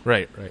drones.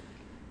 Right.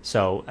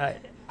 So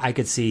I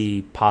could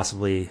see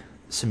possibly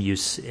some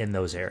use in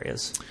those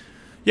areas.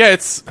 Yeah,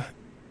 it's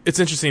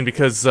interesting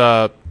because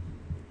the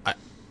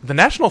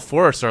national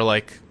forests are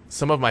like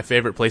some of my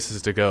favorite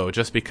places to go,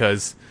 just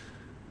because.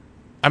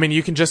 I mean,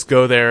 you can just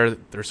go there.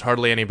 There's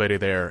hardly anybody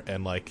there,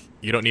 and like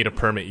you don't need a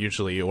permit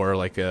usually, or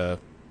like I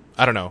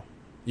don't know.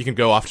 You can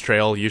go off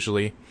trail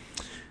usually,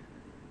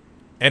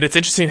 and it's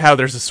interesting how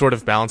there's a sort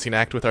of balancing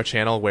act with our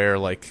channel where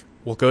like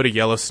we'll go to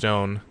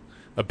Yellowstone,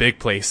 a big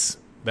place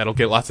that'll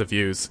get lots of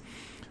views,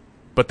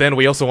 but then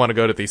we also want to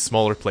go to these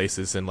smaller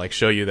places and like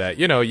show you that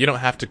you don't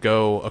have to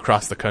go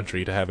across the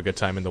country to have a good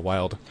time in the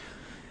wild.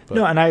 But,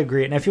 no, and I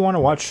agree. And if you want to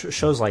watch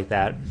shows like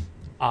that.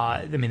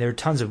 I mean, there are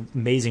tons of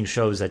amazing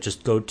shows that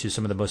just go to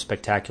some of the most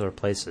spectacular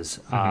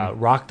places.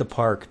 Rock the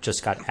Park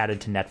just got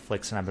added to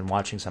Netflix, and I've been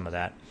watching some of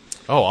that.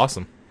 Oh,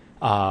 awesome!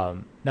 Now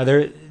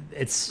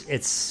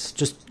it's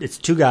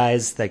two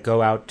guys that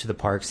go out to the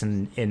parks,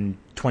 and in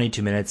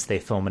 22 minutes they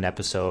film an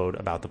episode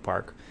about the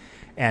park,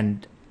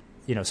 and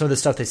some of the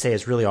stuff they say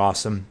is really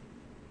awesome,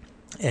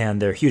 and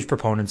they're huge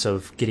proponents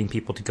of getting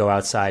people to go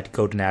outside,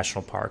 go to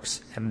national parks,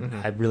 and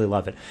I really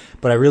love it.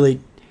 But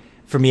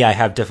for me, I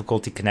have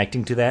difficulty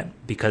connecting to that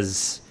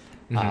because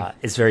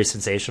it's very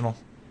sensational,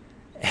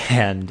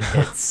 and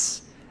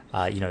it's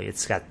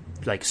it's got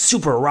like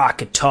super rock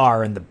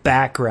guitar in the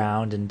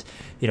background, and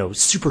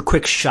super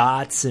quick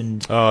shots,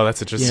 and oh,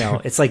 that's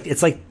interesting. It's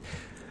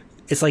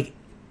like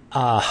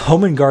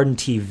Home and Garden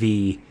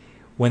TV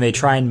when they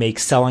try and make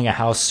selling a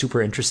house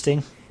super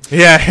interesting.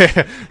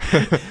 Yeah,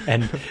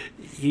 and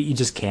you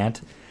just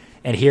can't.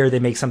 And here they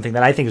make something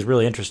that I think is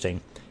really interesting.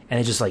 And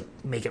they just like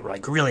make it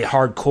like really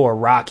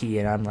hardcore rocky,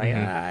 and I'm like,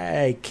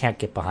 I can't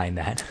get behind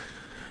that.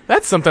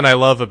 That's something I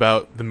love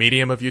about the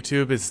medium of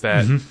YouTube is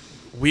that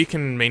we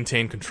can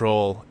maintain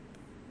control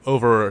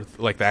over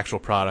like the actual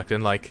product.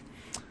 And like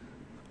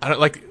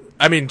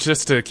I mean,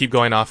 just to keep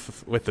going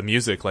off with the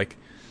music, like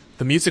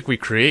the music we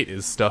create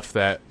is stuff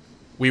that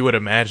we would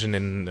imagine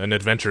in an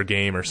adventure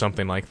game or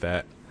something like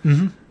that.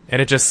 Mm-hmm.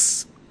 And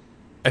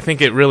I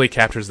think it really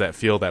captures that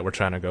feel that we're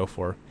trying to go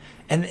for.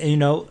 And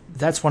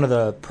that's one of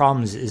the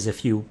problems is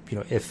if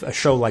if a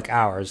show like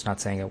ours,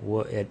 not saying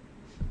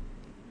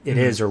it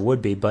is or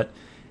would be, but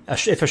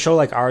if a show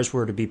like ours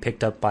were to be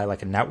picked up by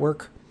like a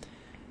network,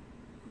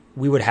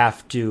 we would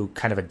have to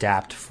kind of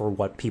adapt for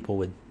what people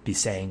would be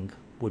saying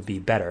would be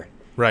better.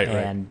 Right.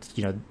 And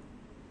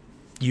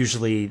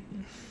usually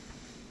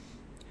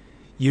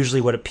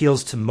what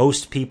appeals to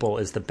most people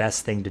is the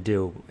best thing to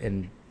do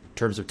in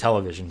terms of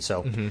television.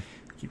 So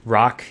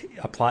rock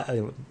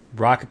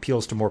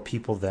appeals to more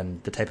people than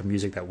the type of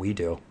music that we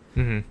do.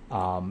 And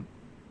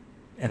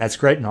that's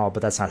great and all,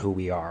 but that's not who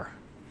we are.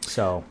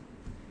 So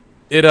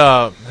it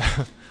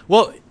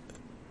well,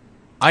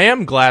 I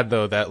am glad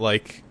though that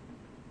like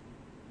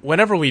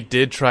whenever we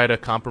did try to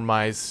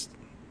compromise,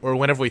 or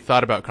whenever we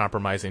thought about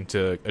compromising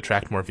to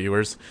attract more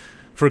viewers,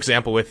 for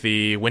example with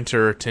the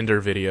winter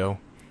Tinder video,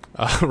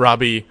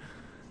 Robbie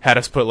had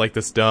us put like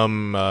this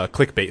dumb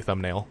clickbait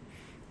thumbnail.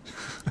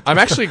 I'm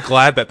actually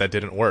glad that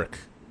didn't work.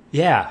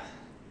 Yeah.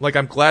 Like,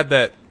 I'm glad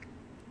that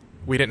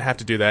we didn't have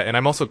to do that, and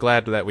I'm also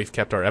glad that we've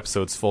kept our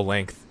episodes full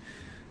length.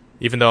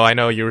 Even though I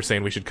know you were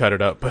saying we should cut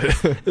it up,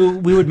 but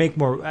we would make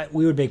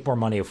more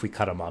money if we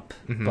cut them up.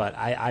 But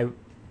I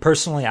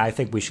personally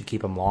think we should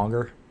keep them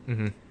longer.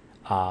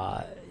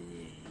 I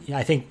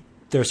think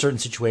there are certain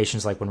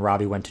situations like when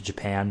Robbie went to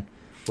Japan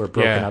where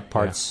broken up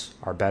parts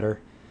are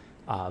better.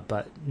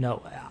 But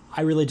no,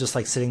 I really just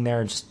like sitting there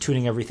and just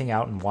tuning everything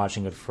out and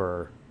watching it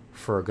for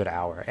a good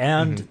hour.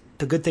 And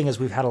the good thing is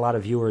we've had a lot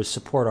of viewers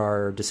support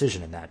our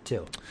decision in that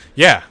too.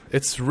 Yeah,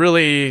 it's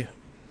really,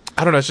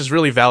 I don't know, it's just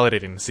really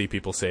validating to see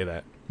people say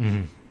that.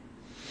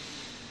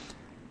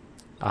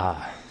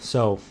 I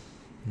also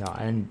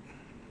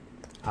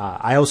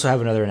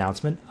have another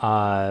announcement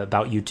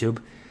about YouTube.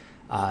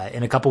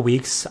 In a couple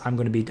weeks, I'm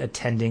going to be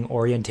attending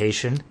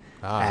orientation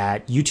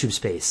at YouTube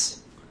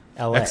Space,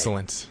 LA.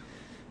 Excellent.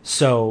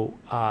 So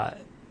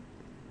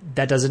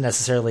that doesn't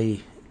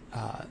necessarily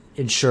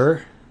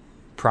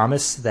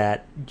promise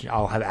that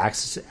I'll have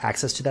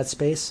access to that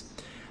space.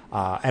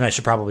 And I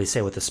should probably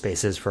say what the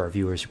space is for our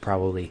viewers who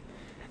probably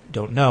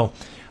don't know.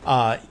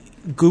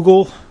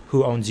 Google,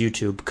 who owns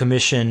YouTube,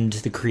 commissioned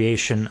the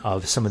creation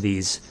of some of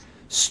these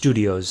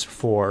studios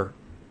for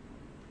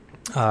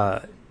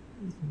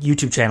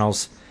YouTube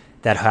channels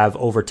that have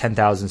over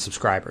 10,000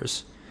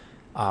 subscribers.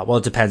 Well,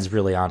 it depends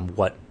really on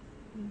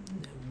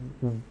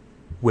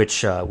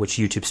which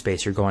YouTube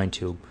space you're going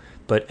to.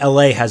 But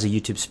LA has a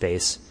YouTube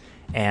space,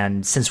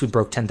 and since we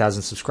broke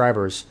 10,000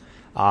 subscribers,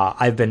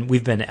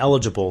 we've been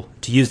eligible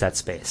to use that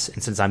space.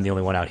 And since I'm the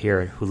only one out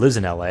here who lives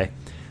in LA,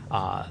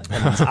 that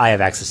means I have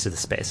access to the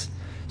space.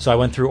 So I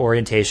went through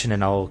orientation,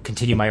 and I'll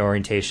continue my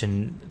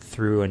orientation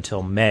through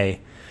until May.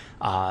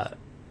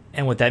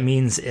 And what that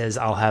means is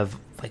I'll have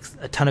like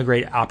a ton of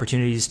great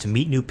opportunities to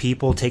meet new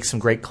people, take some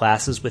great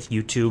classes with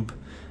YouTube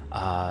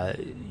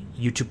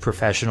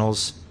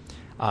professionals,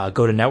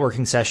 go to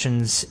networking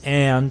sessions,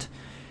 and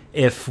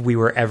if we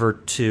were ever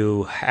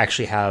to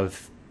actually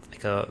have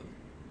like a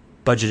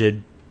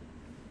budgeted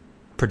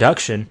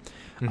production,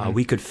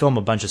 we could film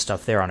a bunch of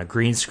stuff there on a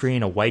green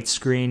screen, a white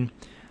screen.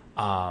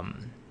 I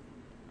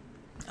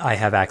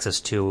have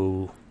access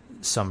to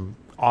some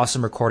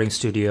awesome recording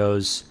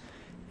studios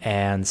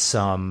and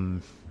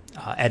some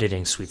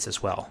editing suites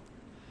as well.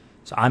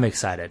 So I'm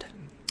excited.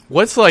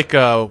 What's like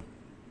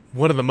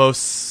one of the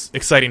most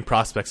exciting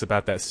prospects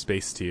about that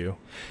space to you?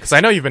 Because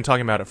I know you've been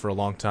talking about it for a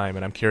long time,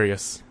 and I'm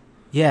curious.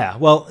 Yeah,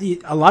 well,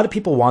 a lot of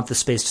people want the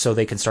space so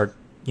they can start,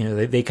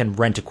 they can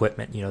rent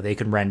equipment. They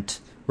can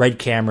rent Red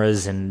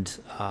cameras and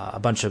a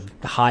bunch of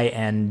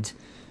high-end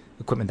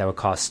equipment that would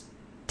cost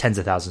tens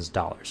of thousands of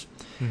dollars.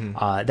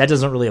 That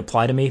doesn't really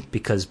apply to me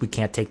because we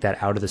can't take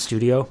that out of the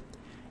studio,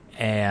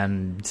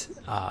 and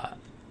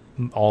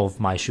all of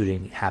my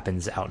shooting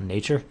happens out in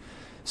nature.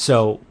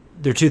 So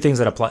there are two things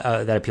that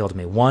appeal to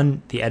me.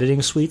 One, the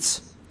editing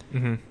suites,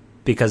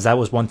 because that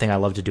was one thing I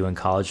loved to do in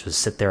college, was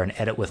sit there and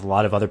edit with a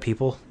lot of other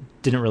people.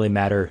 Didn't really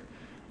matter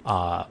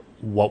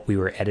what we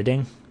were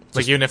editing.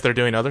 Like even if they're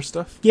doing other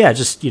stuff? Yeah,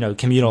 just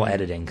communal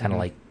editing, kind of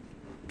like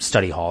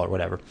study hall or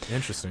whatever.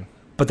 Interesting.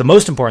 But the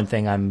most important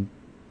thing I'm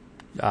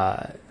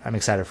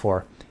excited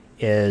for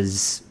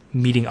is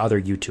meeting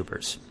other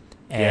YouTubers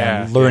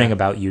and learning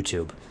about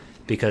YouTube,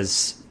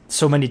 because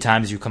so many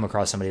times you come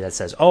across somebody that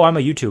says, "Oh, I'm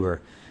a YouTuber,"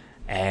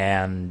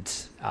 and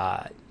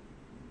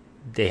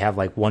they have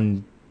like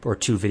one or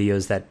two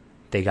videos that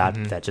they got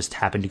that just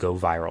happened to go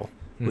viral,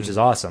 which is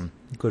awesome,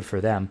 good for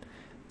them,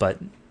 but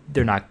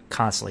they're not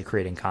constantly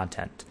creating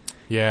content.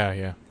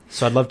 Yeah.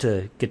 So I'd love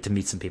to get to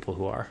meet some people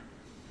who are.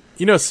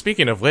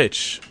 Speaking of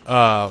which,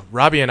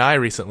 Robbie and I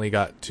recently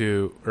got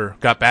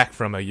back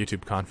from a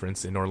YouTube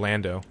conference in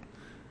Orlando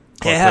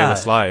called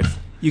Playlist Live.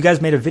 You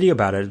guys made a video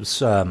about it. It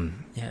was,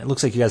 it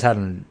looks like you guys had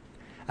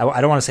I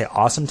don't want to say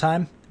awesome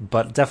time,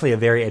 but definitely a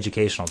very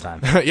educational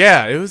time.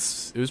 Yeah, it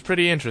was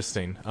pretty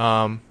interesting.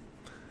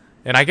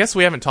 And I guess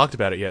we haven't talked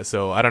about it yet,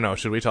 so I don't know.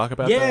 Should we talk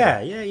about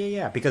that?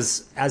 Yeah.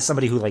 Because as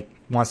somebody who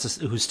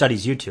who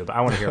studies YouTube, I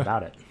want to hear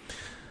about it.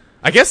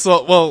 I guess.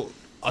 Well,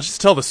 I'll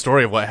just tell the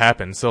story of what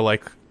happened. So,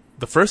 like,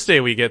 the first day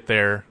we get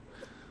there,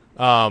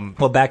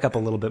 Well, back up a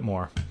little bit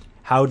more.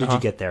 How did you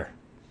get there?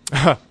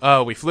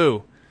 we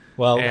flew.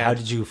 Well, And- how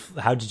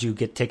did you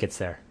get tickets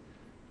there?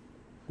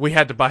 We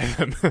had to buy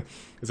them.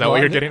 Is that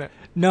what you're getting at?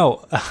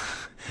 No.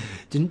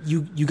 Didn't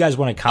you guys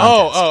won a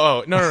contest?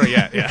 Oh, no,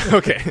 yeah.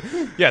 Okay.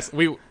 Yes,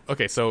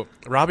 okay, so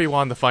Robbie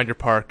won the Find Your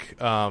Park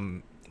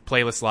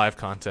Playlist Live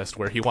contest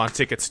where he won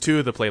tickets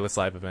to the Playlist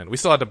Live event. We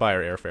still had to buy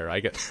our airfare. I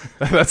get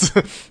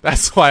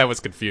that's why I was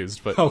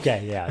confused, but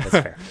Okay, yeah, that's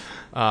fair.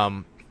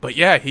 but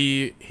yeah,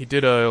 he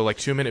did a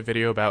 2-minute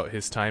video about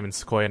his time in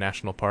Sequoia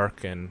National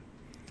Park, and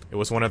it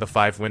was one of the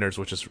 5 winners,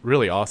 which is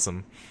really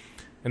awesome.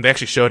 And they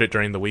actually showed it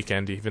during the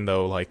weekend, even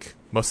though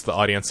most of the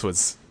audience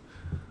was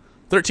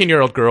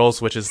 13-year-old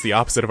girls, which is the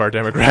opposite of our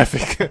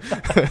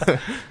demographic.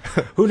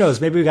 Who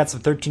knows? Maybe we got some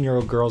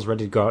 13-year-old girls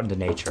ready to go out into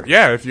nature.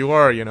 Yeah, if you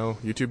are,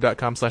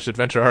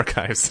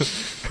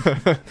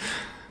 youtube.com/adventurearchives.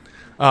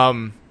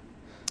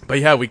 But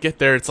yeah, we get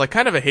there. It's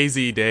kind of a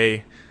hazy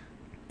day,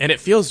 and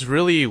it feels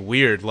really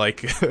weird.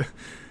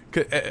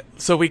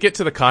 So we get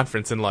to the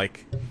conference, and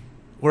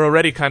we're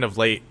already kind of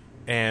late,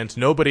 and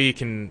nobody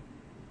can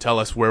tell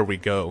us where we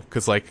go,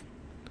 because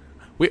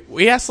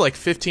we asked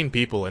 15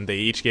 people, and they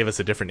each gave us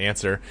a different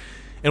answer.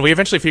 And we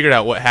eventually figured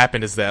out what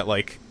happened is that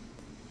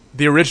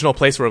the original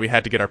place where we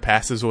had to get our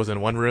passes was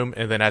in one room,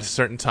 and then at a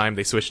certain time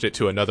they switched it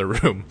to another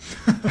room.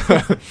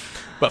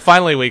 But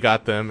finally we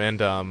got them,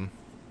 and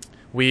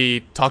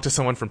we talked to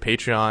someone from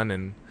Patreon,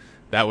 and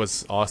that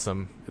was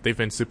awesome. They've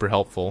been super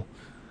helpful.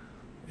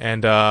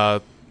 And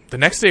the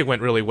next day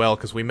went really well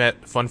because we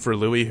met Fun for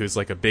Louie, who's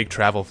a big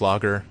travel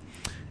vlogger.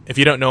 If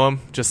you don't know him,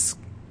 just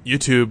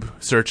YouTube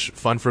search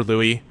Fun for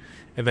Louie,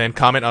 and then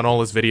comment on all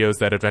his videos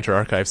that Adventure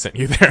Archive sent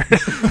you there.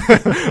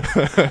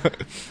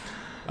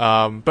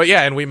 But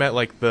yeah, and we met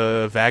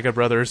the Vaga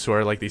brothers, who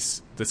are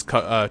this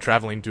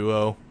traveling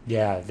duo.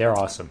 Yeah, they're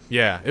awesome.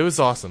 Yeah, it was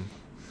awesome.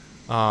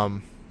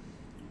 But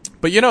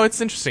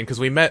it's interesting because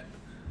we met.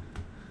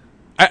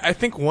 I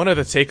think one of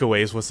the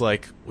takeaways was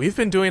we've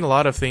been doing a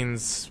lot of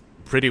things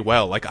pretty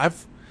well.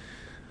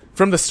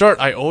 From the start,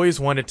 I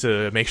always wanted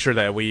to make sure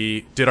that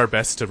we did our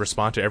best to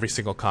respond to every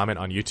single comment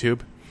on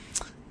YouTube.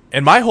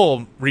 And my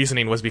whole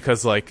reasoning was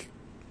because, I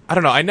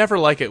don't know, I never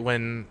like it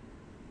when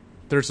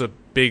there's a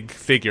big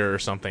figure or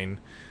something,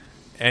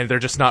 and they're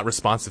just not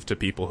responsive to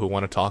people who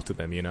want to talk to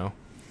them,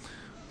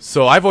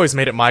 So I've always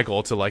made it my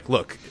goal to,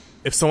 look,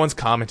 if someone's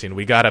commenting,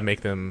 we gotta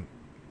treat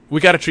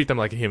them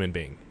like a human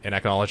being, and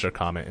acknowledge their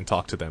comment and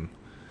talk to them.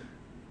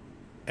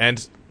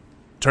 And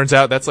turns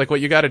out that's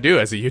what you gotta do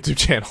as a YouTube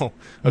channel,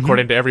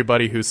 according to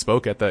everybody who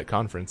spoke at that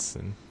conference.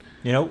 And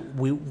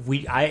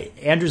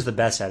Andrew's the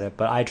best at it,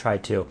 but I try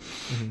too.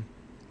 Mm-hmm.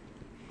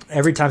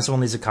 Every time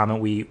someone leaves a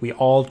comment, we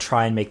all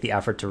try and make the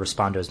effort to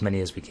respond to as many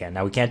as we can.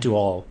 Now, we can't do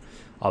all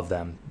of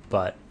them,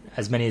 but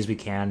as many as we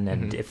can.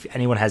 And if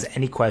anyone has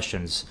any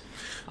questions,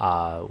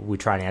 we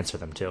try and answer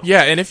them too.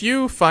 Yeah, and if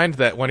you find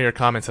that one of your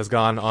comments has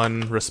gone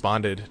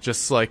unresponded,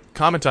 just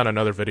comment on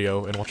another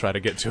video, and we'll try to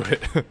get to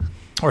it.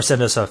 Or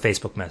send us a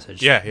Facebook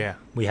message. Yeah.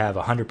 We have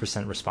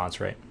 100% response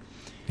rate.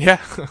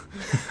 Yeah.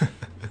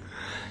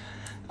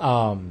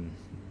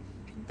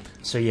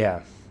 So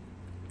yeah.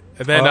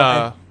 And then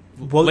I'm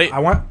going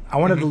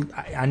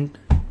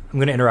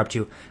to interrupt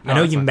you. No, I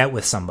know that's you fine. met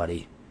with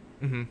somebody.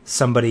 Mm-hmm.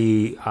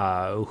 Somebody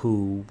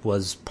who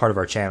was part of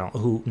our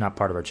channel, not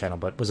part of our channel,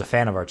 but was a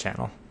fan of our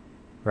channel,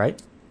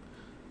 right?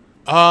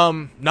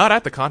 Not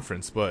at the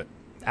conference, but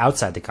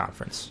outside the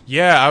conference.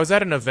 Yeah, I was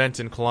at an event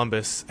in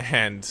Columbus,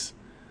 and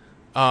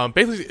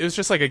basically it was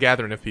just a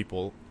gathering of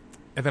people.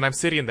 And then I'm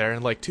sitting there,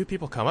 and 2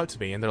 people come up to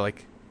me, and they're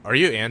like, "Are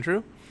you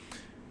Andrew?"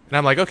 And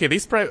I'm like, "Okay,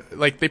 these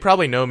they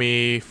probably know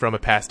me from a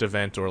past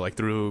event or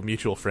through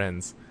mutual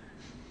friends."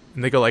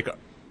 And they go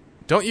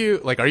 "Don't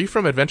you are you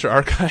from Adventure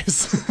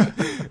Archives?"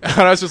 And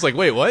I was just like,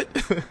 "Wait, what?"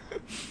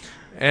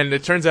 And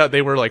it turns out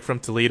they were from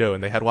Toledo,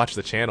 and they had watched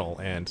the channel,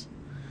 and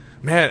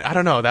man, I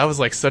don't know, that was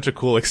such a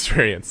cool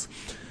experience.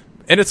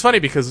 And it's funny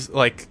because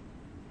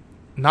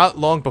not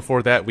long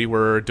before that, we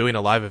were doing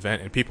a live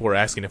event, and people were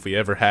asking if we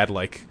ever had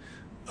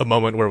a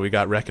moment where we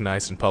got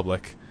recognized in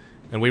public.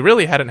 And we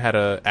really hadn't had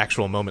a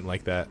actual moment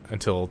like that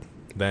until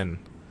then.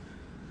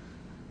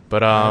 But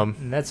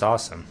that's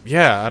awesome.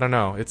 Yeah, I don't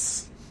know. It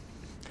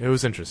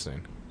was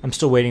interesting. I'm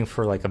still waiting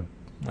for a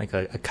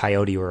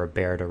coyote or a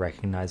bear to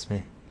recognize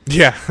me.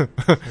 Yeah.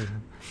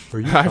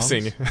 I've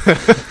seen you.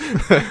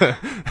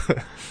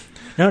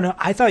 No,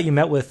 I thought you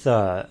met with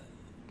a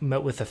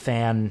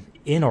fan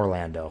in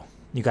Orlando.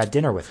 You got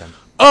dinner with him.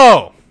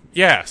 Oh,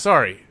 yeah,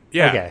 sorry.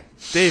 Yeah. Okay.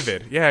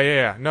 David.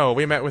 Yeah. No,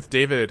 we met with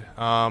David.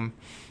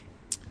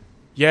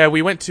 Yeah,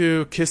 we went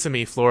to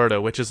Kissimmee,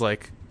 Florida, which is a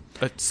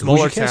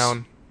smaller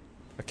town.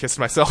 I kissed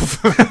myself.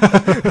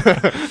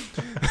 That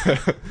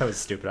was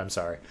stupid. I'm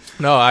sorry.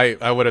 No,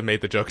 I would have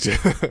made the joke too.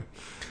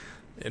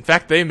 In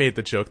fact, they made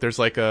the joke. There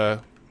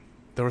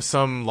was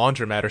some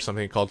laundromat or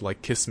something called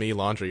like Kiss Me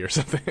Laundry or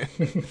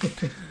something.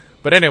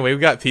 But anyway, we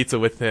got pizza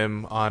with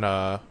him on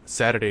a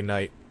Friday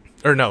night,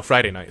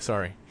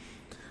 sorry.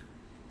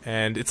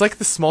 And it's like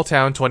this small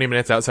town 20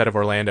 minutes outside of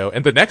Orlando.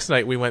 And the next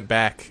night we went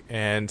back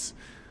and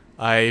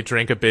I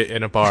drank a bit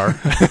in a bar.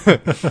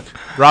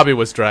 Robbie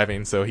was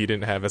driving, so he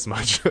didn't have as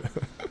much.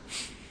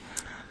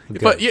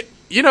 But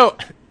you know,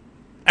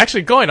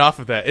 actually going off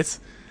of that,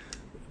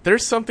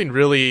 there's something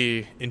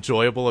really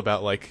enjoyable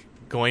about like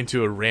going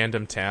to a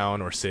random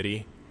town or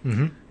city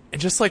and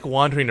just like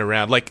wandering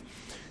around. Like,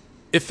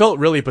 it felt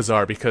really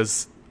bizarre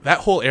because that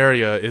whole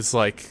area is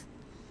like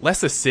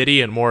less a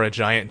city and more a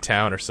giant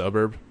town or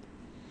suburb.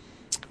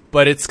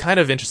 But it's kind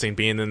of interesting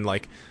being in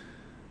like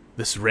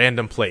this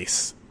random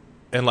place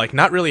and like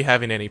not really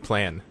having any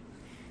plan.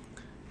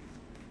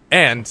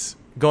 And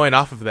going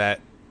off of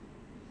that,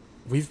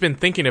 we've been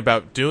thinking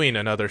about doing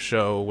another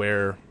show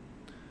where,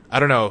 I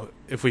don't know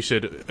if we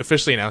should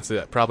officially announce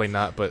it. Probably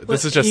not, but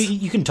this is just...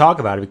 You can talk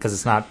about it because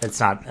it's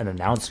not an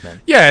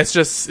announcement. Yeah, it's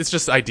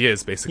just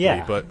ideas, basically.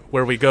 Yeah. But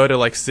where we go to,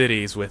 like,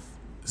 cities with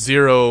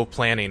zero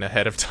planning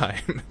ahead of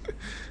time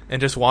and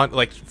just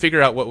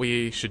figure out what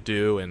we should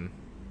do and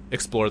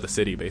explore the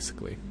city,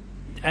 basically.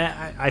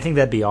 I think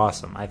that'd be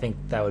awesome. I think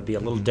that would be a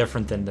little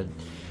different than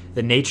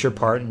the nature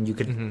part, and you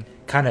could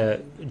kind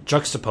of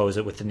juxtapose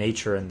it with the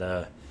nature and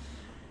the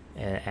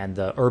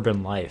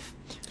urban life.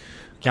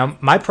 Now,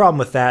 my problem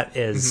with that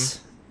is,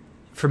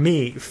 for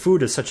me,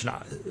 food is such an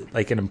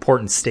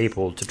important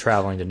staple to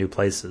traveling to new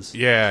places.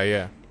 Yeah,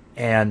 yeah.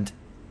 And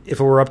if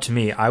it were up to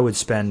me, I would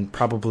spend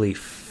probably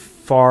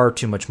far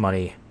too much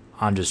money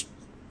on just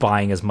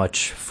buying as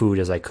much food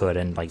as I could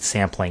and like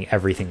sampling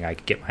everything I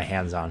could get my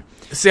hands on.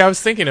 See, I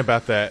was thinking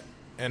about that,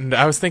 and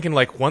I was thinking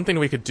like one thing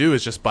we could do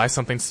is just buy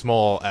something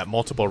small at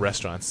multiple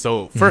restaurants.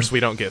 So first,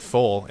 we don't get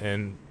full,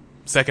 and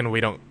second,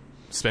 we don't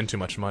spend too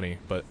much money.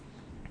 But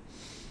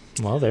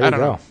well, there you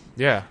go.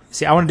 Yeah.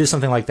 See, I want to do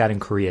something like that in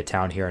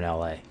Koreatown here in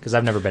LA because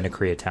I've never been to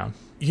Koreatown.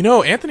 You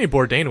know, Anthony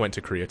Bourdain went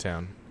to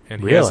Koreatown,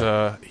 and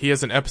really? he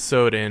has an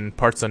episode in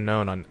Parts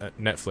Unknown on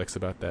Netflix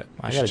about that.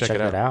 I gotta check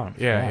that out.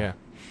 Yeah.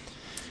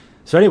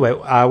 So anyway,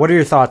 what are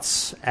your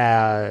thoughts,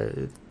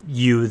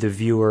 you, the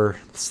viewer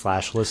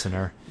 /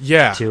 listener?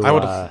 Yeah, I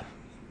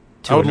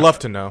would love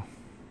to know.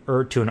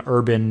 To an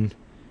urban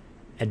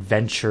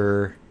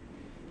adventure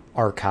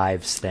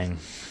archives thing.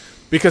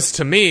 Because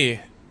to me,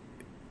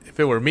 if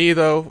it were me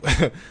though,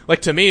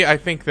 like to me, I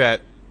think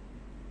that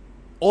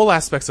all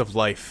aspects of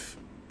life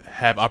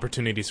have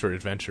opportunities for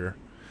adventure.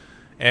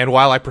 And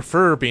while I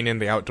prefer being in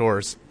the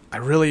outdoors, I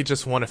really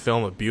just want to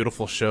film a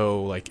beautiful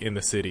show like in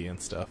the city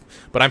and stuff.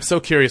 But I'm so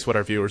curious what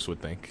our viewers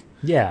would think.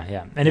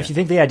 Yeah. And if you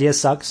think the idea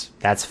sucks,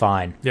 that's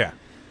fine. Yeah.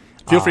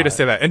 Feel free to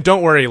say that. And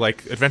don't worry,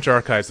 like Adventure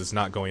Archives is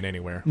not going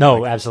anywhere.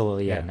 No,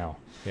 absolutely. Yeah, no.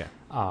 Yeah.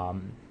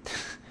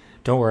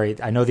 Don't worry.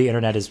 I know the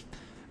internet is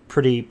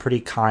pretty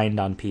kind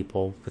on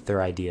people with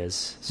their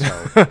ideas. So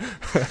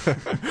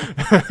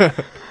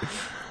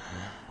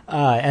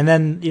and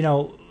then, you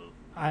know,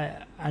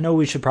 I know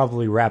we should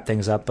probably wrap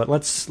things up, but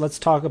let's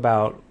talk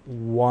about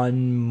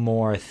one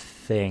more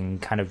thing,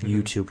 kind of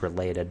YouTube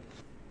related.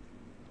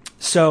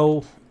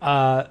 So,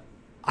 I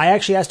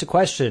actually asked a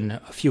question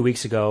a few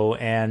weeks ago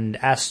and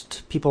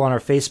asked people on our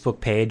Facebook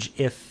page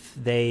if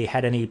they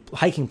had any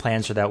hiking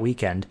plans for that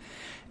weekend.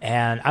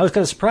 And I was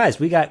kind of surprised.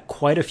 We got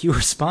quite a few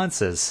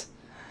responses.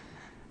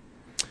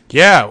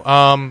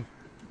 Yeah.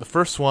 The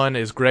first one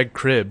is Greg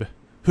Cribb,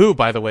 who,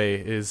 by the way,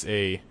 is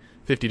a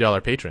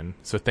 $50 patron.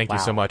 So thank you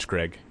so much,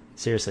 Greg.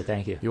 Seriously,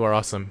 thank you. You are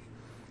awesome.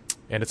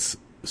 And it's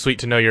sweet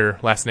to know your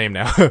last name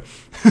now.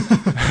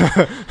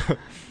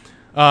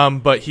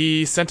 But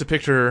he sent a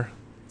picture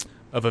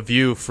of a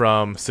view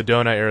from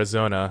Sedona,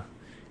 Arizona.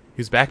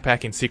 He's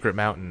backpacking Secret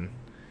Mountain.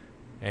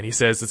 And he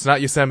says, it's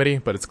not Yosemite,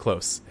 but it's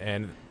close.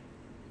 And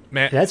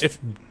man, if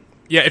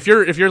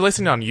you're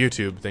listening on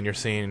YouTube, then you're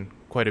seeing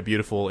quite a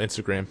beautiful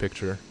Instagram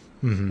picture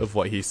of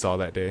what he saw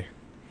that day.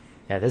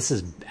 Yeah, this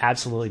is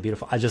absolutely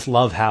beautiful. I just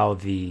love how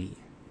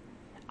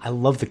I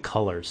love the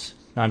colors.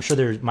 Now, I'm sure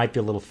there might be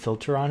a little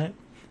filter on it,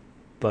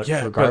 but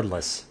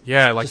regardless.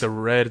 Like the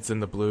reds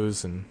and the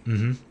blues. And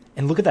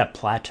And look at that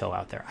plateau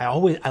out there.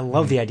 I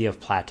love the idea of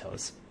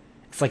plateaus.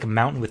 It's like a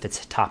mountain with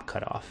its top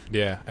cut off.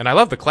 Yeah, and I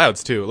love the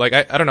clouds, too. Like,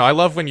 I don't know, I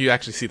love when you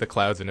actually see the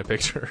clouds in a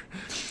picture.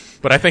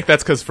 But I think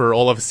that's because for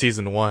all of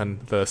Season 1,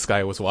 the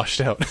sky was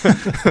washed out.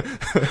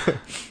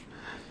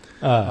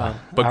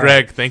 But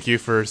Greg, thank you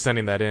for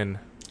sending that in.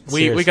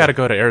 We got to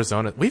go to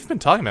Arizona. We've been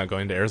talking about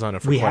going to Arizona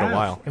for quite a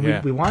while.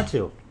 And we want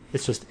to.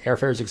 It's just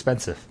airfare is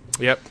expensive.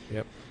 Yep.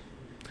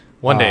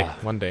 One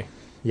day.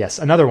 Yes,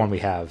 another one we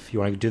have. You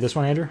want to do this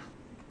one, Andrew?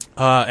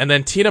 And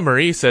then Tina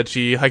Marie said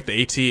she hiked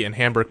the AT in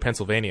Hamburg,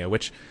 Pennsylvania,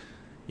 which,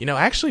 you know,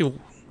 actually,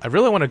 I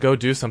really want to go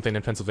do something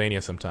in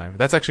Pennsylvania sometime.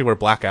 That's actually where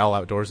Black Owl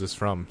Outdoors is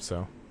from,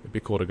 so it'd be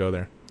cool to go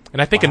there.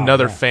 And I think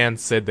another fan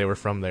said they were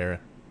from there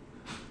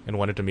and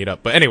wanted to meet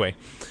up. But anyway,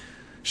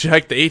 she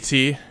hiked the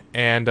AT,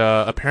 and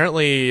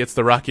apparently it's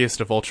the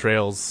rockiest of all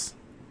trails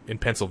in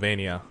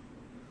Pennsylvania.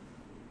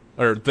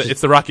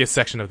 It's the rockiest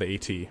section of the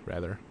AT,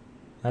 rather.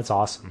 That's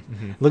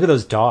awesome. Look at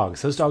those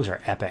dogs. Those dogs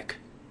are epic.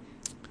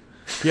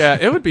 Yeah,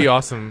 it would be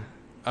awesome.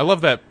 I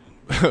love that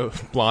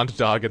blonde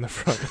dog in the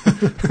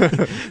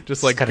front.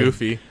 Just like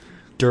Goofy.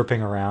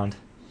 Derping around.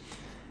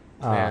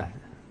 Man.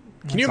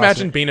 Can you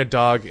imagine being a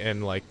dog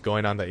and like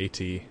going on the AT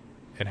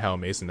and how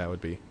amazing that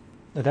would be?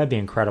 That'd be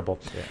incredible.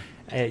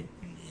 Yeah.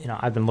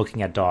 I've been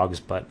looking at dogs,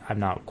 but I'm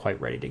not quite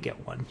ready to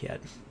get one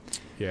yet.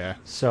 Yeah.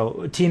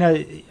 So,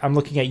 Tina, I'm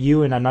looking at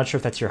you, and I'm not sure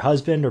if that's your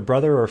husband or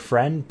brother or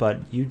friend, but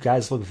you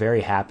guys look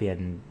very happy,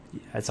 and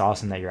it's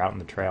awesome that you're out on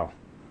the trail.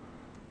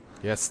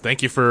 Yes,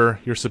 thank you for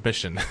your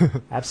submission.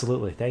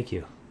 Absolutely, thank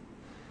you.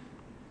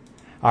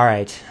 All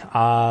right,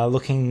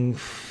 looking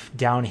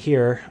down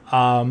here,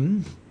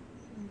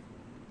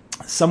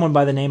 someone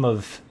by the name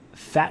of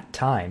Fat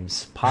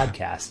Times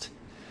Podcast.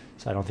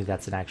 So I don't think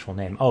that's an actual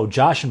name. Oh,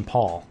 Josh and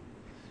Paul.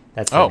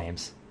 That's their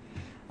names.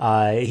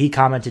 He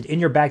commented, in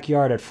your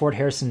backyard at Fort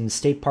Harrison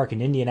State Park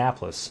in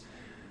Indianapolis.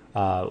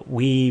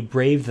 We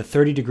braved the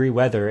 30-degree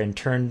weather and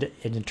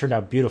it turned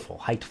out beautiful.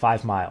 Hiked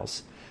 5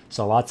 miles.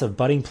 Saw lots of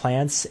budding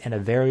plants and a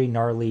very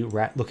gnarly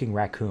looking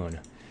raccoon.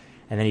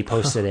 And then he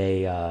posted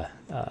a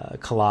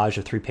collage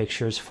of 3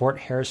 pictures. Fort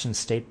Harrison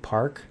State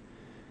Park.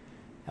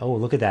 Oh,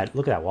 look at that!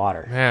 Look at that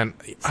water. Man,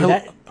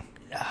 see,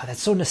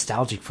 that's so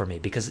nostalgic for me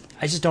because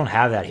I just don't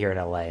have that here in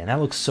LA, and that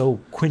looks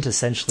so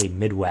quintessentially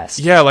Midwest.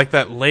 Yeah, like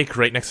that lake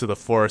right next to the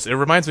forest. It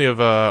reminds me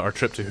of our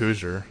trip to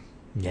Hoosier,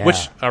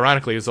 which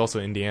ironically is also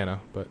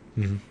Indiana. But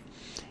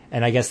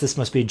and I guess this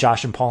must be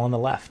Josh and Paul on the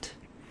left,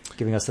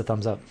 giving us the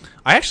thumbs up.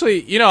 I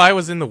actually, I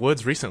was in the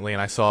woods recently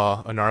and I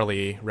saw a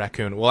gnarly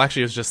raccoon. Well,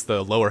 actually, it was just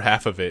the lower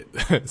half of it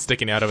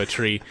sticking out of a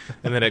tree,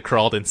 and then it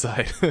crawled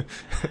inside.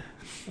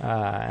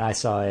 I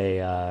saw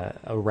a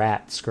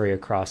rat scurry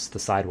across the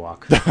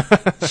sidewalk.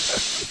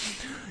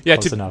 Yeah,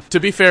 to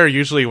be fair,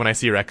 usually when I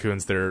see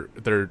raccoons,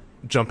 they're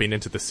jumping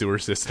into the sewer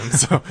system.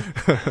 So,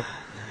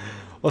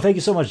 well, thank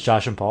you so much,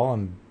 Josh and Paul,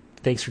 and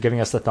thanks for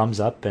giving us the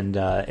thumbs up. And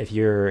if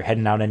you're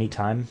heading out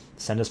anytime,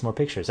 send us more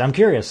pictures. I'm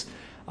curious.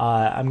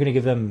 I'm going to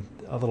give them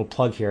a little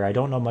plug here. I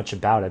don't know much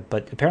about it,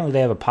 but apparently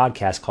they have a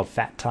podcast called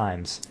Fat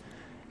Times,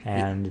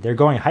 and they're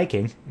going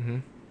hiking,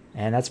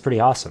 and that's pretty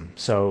awesome.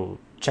 So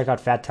check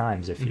out Fat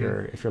Times if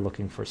you're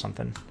looking for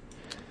something.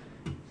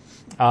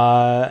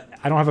 I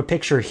don't have a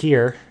picture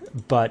here,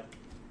 but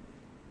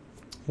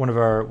one of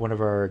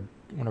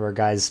our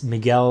guys,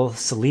 Miguel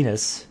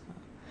Salinas,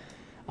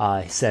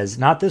 says,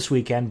 not this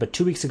weekend, but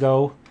 2 weeks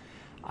ago,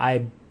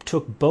 I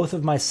took both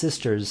of my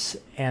sisters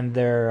and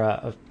their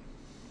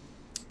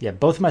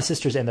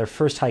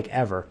first hike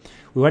ever.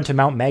 We went to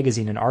Mount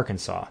Magazine in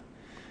Arkansas.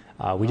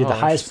 We did the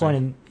highest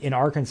point in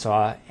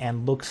Arkansas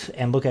and look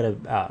at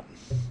a.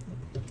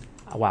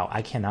 Wow,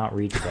 I cannot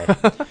read today.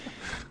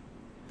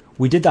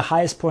 We did the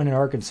highest point in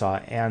Arkansas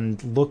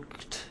and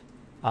looked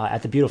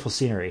at the beautiful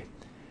scenery.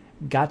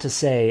 Got to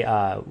say,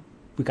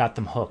 we got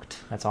them hooked.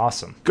 That's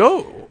awesome.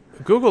 Go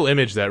Google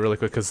image that really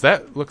quick because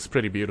that looks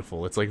pretty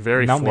beautiful. It's like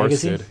very Mount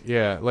forested. Magazine?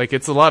 Yeah, like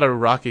it's a lot of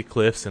rocky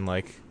cliffs and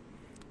like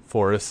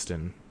forest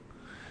and.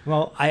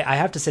 Well, I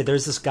have to say,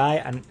 there's this guy,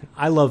 and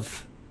I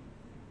love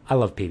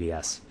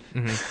PBS.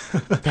 And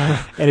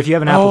if you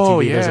have an Apple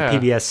TV,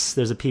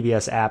 there's a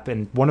PBS app,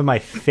 and one of my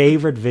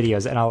favorite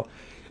videos, and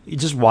you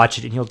just watch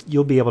it, and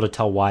you'll be able to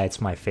tell why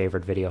it's my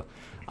favorite video.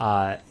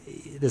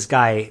 This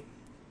guy,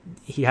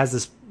 he has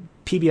this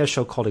PBS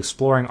show called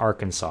Exploring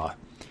Arkansas,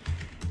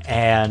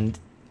 and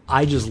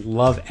I just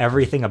love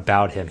everything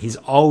about him. He's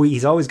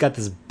always got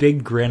this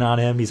big grin on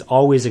him. He's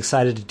always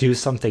excited to do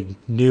something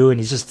new, and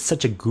he's just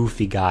such a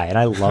goofy guy, and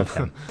I love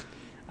him.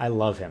 I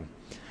love him.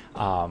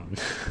 And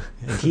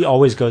he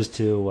always goes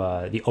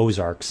to the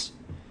Ozarks,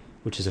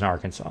 which is in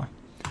Arkansas.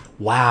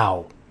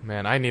 Wow.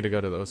 Man, I need to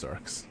go to the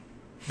Ozarks.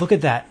 Look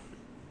at that.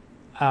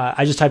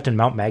 I just typed in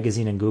Mount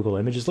Magazine in Google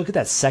Images. Look at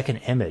that second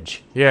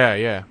image.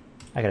 Yeah.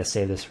 I got to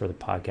save this for the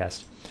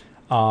podcast.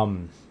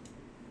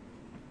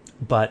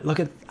 But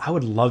I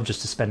would love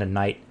just to spend a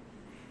night.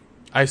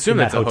 I assume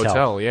that's a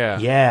hotel. Yeah.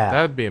 Yeah.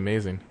 That would be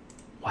amazing.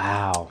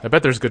 Wow. I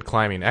bet there's good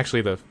climbing.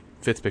 Actually, the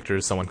fifth picture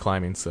is someone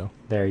climbing, so.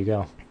 There you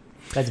go.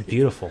 That's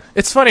beautiful.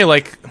 It's funny,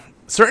 like,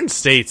 certain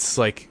states,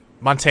 like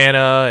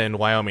Montana and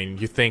Wyoming,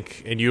 you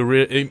think, and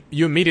you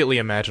immediately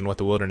imagine what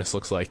the wilderness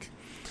looks like.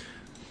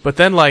 But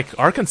then, like,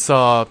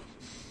 Arkansas,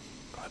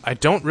 I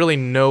don't really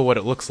know what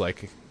it looks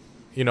like,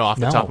 off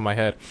the top of my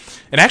head.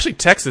 And actually,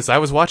 Texas, I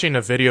was watching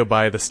a video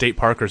by the State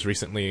Parkers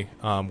recently,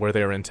 where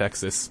they were in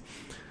Texas.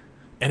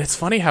 And it's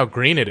funny how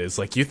green it is.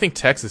 Like, you think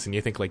Texas and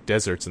you think, like,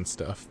 deserts and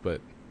stuff. But,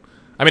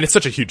 I mean, it's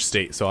such a huge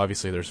state, so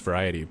obviously there's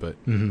variety, but...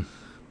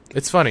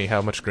 It's funny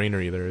how much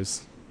greenery there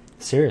is.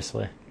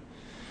 Seriously.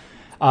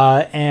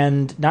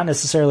 And not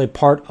necessarily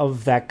part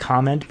of that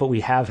comment, but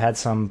we have had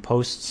some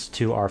posts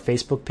to our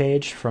Facebook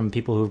page from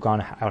people who've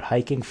gone out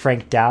hiking.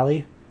 Frank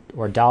Dolly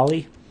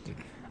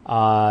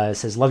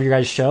says, love your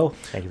guys' show.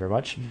 Thank you very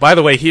much. By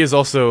the way, he is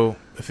also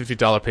a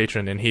 $50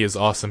 patron, and he is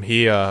awesome.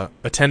 He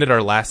attended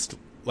our last,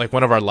 like,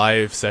 one of our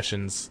live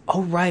sessions.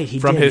 Oh, right.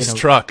 From his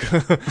truck.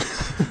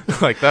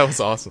 Like, that was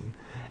awesome.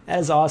 That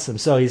is awesome.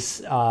 So he's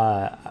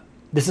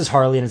this is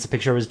Harley, and it's a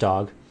picture of his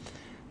dog.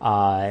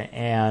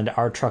 And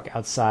our truck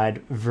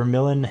outside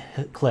Vermilion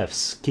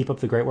Cliffs. Keep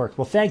up the great work.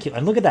 Well, thank you.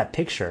 And look at that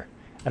picture.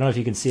 I don't know if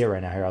you can see it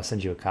right now. Here, I'll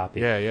send you a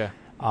copy. Yeah.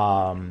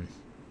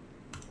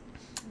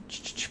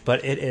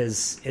 But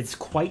it's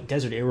quite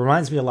desert. It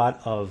reminds me a lot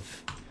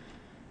of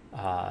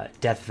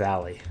Death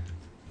Valley.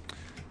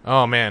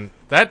 Oh man,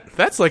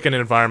 that's like an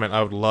environment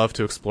I would love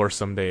to explore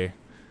someday.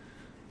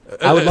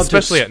 I would love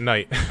especially at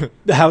night.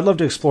 I would love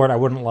to explore it. I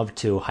wouldn't love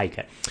to hike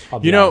it. I'll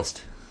be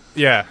honest.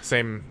 Yeah,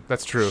 same.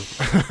 That's true.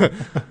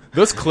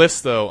 Those cliffs,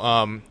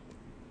 though,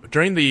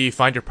 during the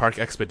Find Your Park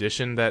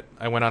expedition that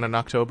I went on in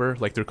October,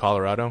 like through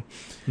Colorado,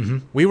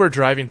 we were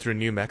driving through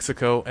New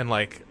Mexico, and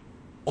like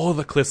all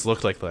the cliffs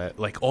looked like that,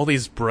 like all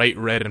these bright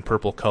red and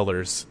purple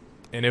colors,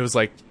 and it was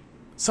like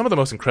some of the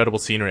most incredible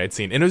scenery I'd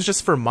seen, and it was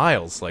just for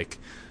miles, like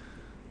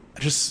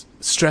just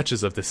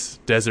stretches of this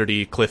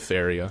deserty cliff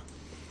area.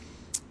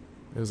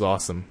 It was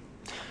awesome.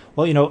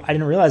 Well, I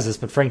didn't realize this,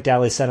 but Frank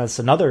Daly sent us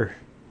another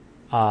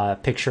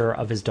picture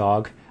of his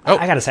dog. Oh.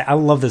 I gotta say, I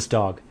love this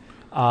dog.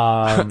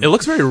 It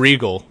looks very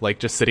regal, like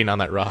just sitting on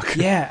that rock.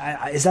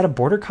 Yeah, is that a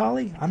border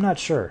collie? I'm not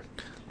sure.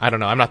 I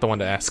don't know. I'm not the one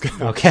to ask.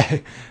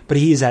 Okay, but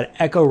he's at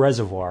Echo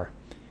Reservoir,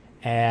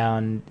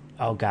 and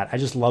oh god, I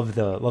just love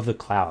the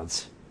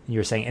clouds. You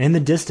were saying, and in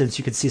the distance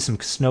you could see some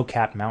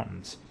snow-capped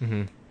mountains.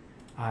 Mm-hmm.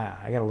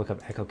 I gotta look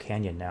up Echo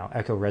Canyon now.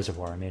 Echo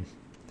Reservoir. I mean,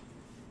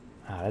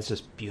 that's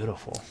just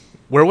beautiful.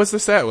 Where was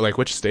this at? Like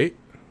which state?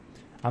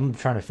 I'm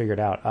trying to figure it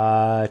out.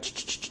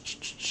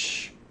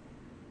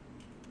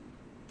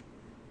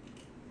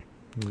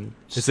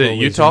 Is it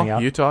Utah?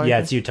 Utah? Yeah,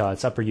 it's Utah.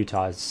 It's Upper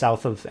Utah. It's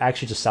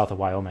just south of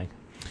Wyoming.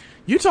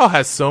 Utah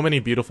has so many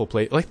beautiful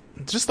places. Like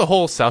just the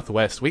whole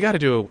Southwest. We got to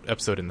do an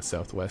episode in the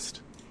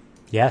Southwest.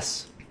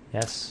 Yes.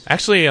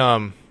 Actually,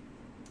 it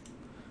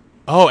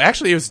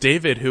was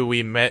David who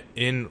we met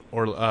in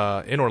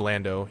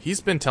Orlando.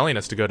 He's been telling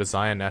us to go to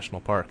Zion National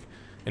Park,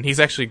 and he's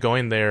actually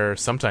going there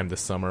sometime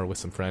this summer with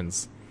some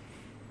friends.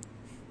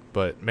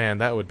 But man,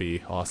 that would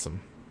be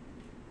awesome.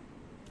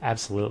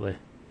 Absolutely.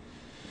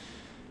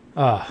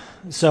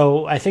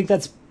 So I think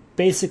that's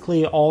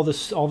basically all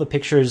the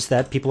pictures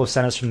that people have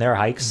sent us from their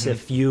hikes.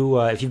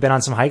 Mm-hmm. If you've been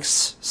on some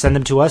hikes, send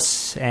them to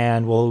us,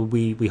 and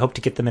we hope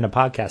to get them in a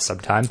podcast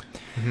sometime.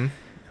 Mm-hmm.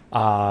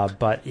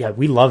 But yeah,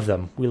 we love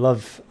them.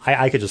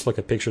 I could just look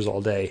at pictures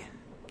all day.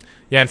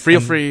 Yeah, and feel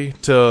free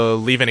to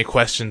leave any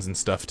questions and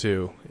stuff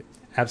too.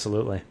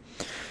 Absolutely.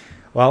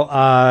 Well,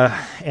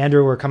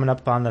 Andrew, we're coming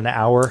up on an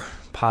hour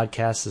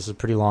podcast. This is a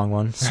pretty long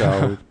one.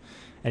 So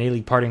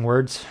any parting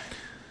words?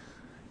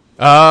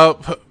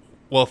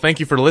 Well, thank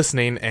you for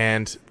listening,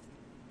 and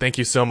thank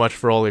you so much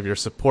for all of your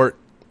support.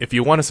 If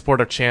you want to support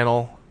our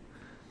channel,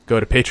 go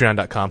to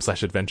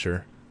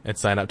patreon.com/adventure and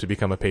sign up to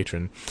become a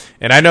patron.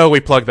 And I know we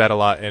plug that a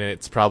lot, and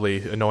it's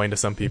probably annoying to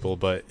some people,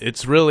 but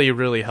it's really,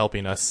 really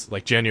helping us,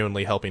 like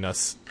genuinely helping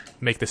us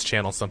make this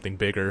channel something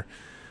bigger.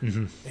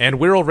 Mm-hmm. And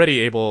we're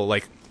already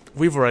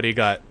we've already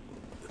got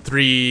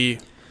 3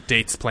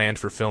 dates planned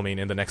for filming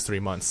in the next 3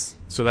 months.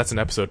 So that's an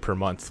episode per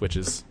month, which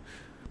is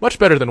much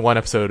better than one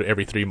episode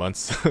every 3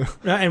 months.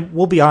 And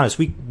we'll be honest,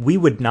 we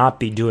would not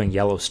be doing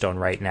Yellowstone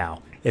right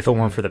now if it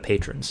weren't for the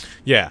patrons.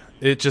 Yeah,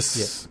 it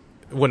just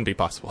wouldn't be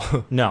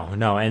possible.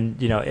 No,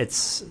 and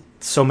it's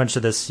so much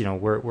of this.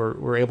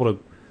 We're able to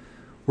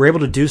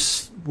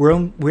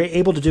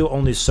do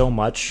only so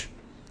much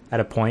at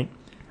a point.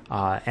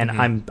 And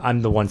mm-hmm.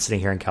 I'm the one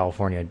sitting here in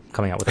California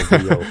coming out with a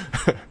video,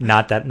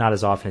 not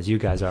as often as you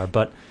guys are,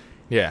 but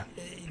yeah,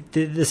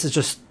 this is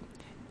just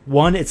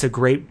one. It's a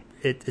great.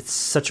 It's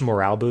such a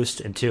morale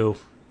boost, and 2,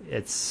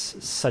 it's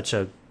such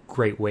a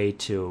great way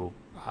to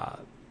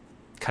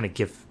kind of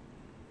give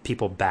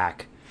people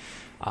back.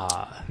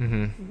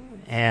 Mm-hmm.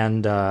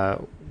 And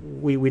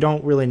we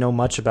don't really know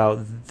much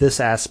about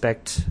this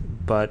aspect,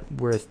 but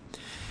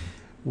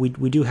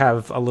we do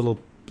have a little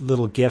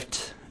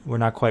gift. We're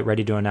not quite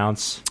ready to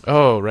announce.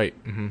 Oh, right.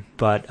 Mm-hmm.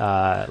 But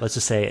let's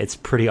just say it's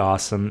pretty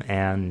awesome,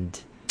 and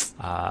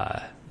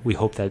we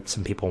hope that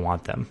some people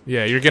want them.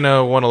 Yeah, you're going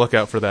to want to look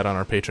out for that on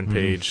our Patreon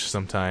page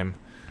sometime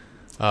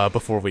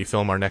before we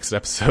film our next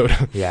episode.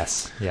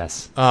 Yes.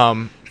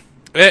 And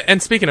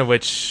speaking of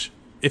which,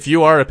 if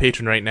you are a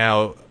patron right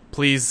now,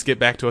 please get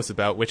back to us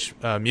about which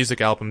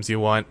music albums you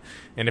want.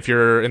 And if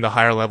you're in the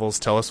higher levels,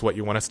 tell us what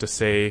you want us to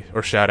say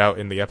or shout out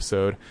in the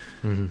episode.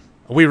 Mm-hmm.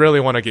 We really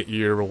want to get you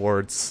your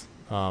rewards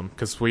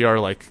because we are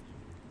like...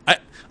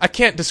 I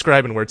can't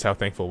describe in words how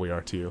thankful we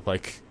are to you.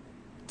 Like...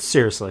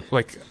 Seriously.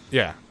 Like,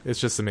 yeah, it's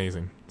just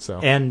amazing.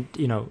 So, and,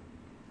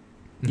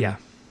 yeah.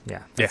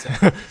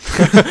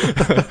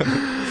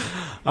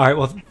 All right,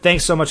 well,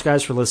 thanks so much,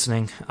 guys, for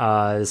listening.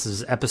 This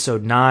is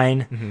episode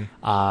 9.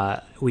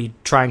 Mm-hmm. We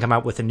try and come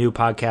out with a new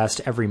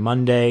podcast every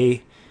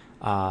Monday,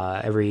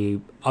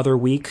 every other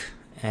week,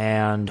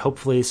 and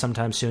hopefully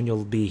sometime soon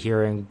you'll be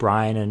hearing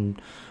Brian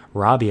and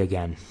Robbie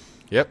again.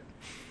 Yep.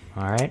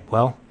 All right,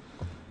 well.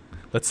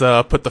 Let's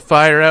put the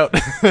fire out.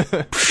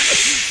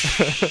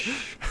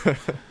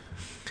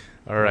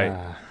 All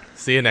right.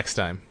 See you next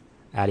time.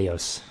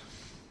 Adios.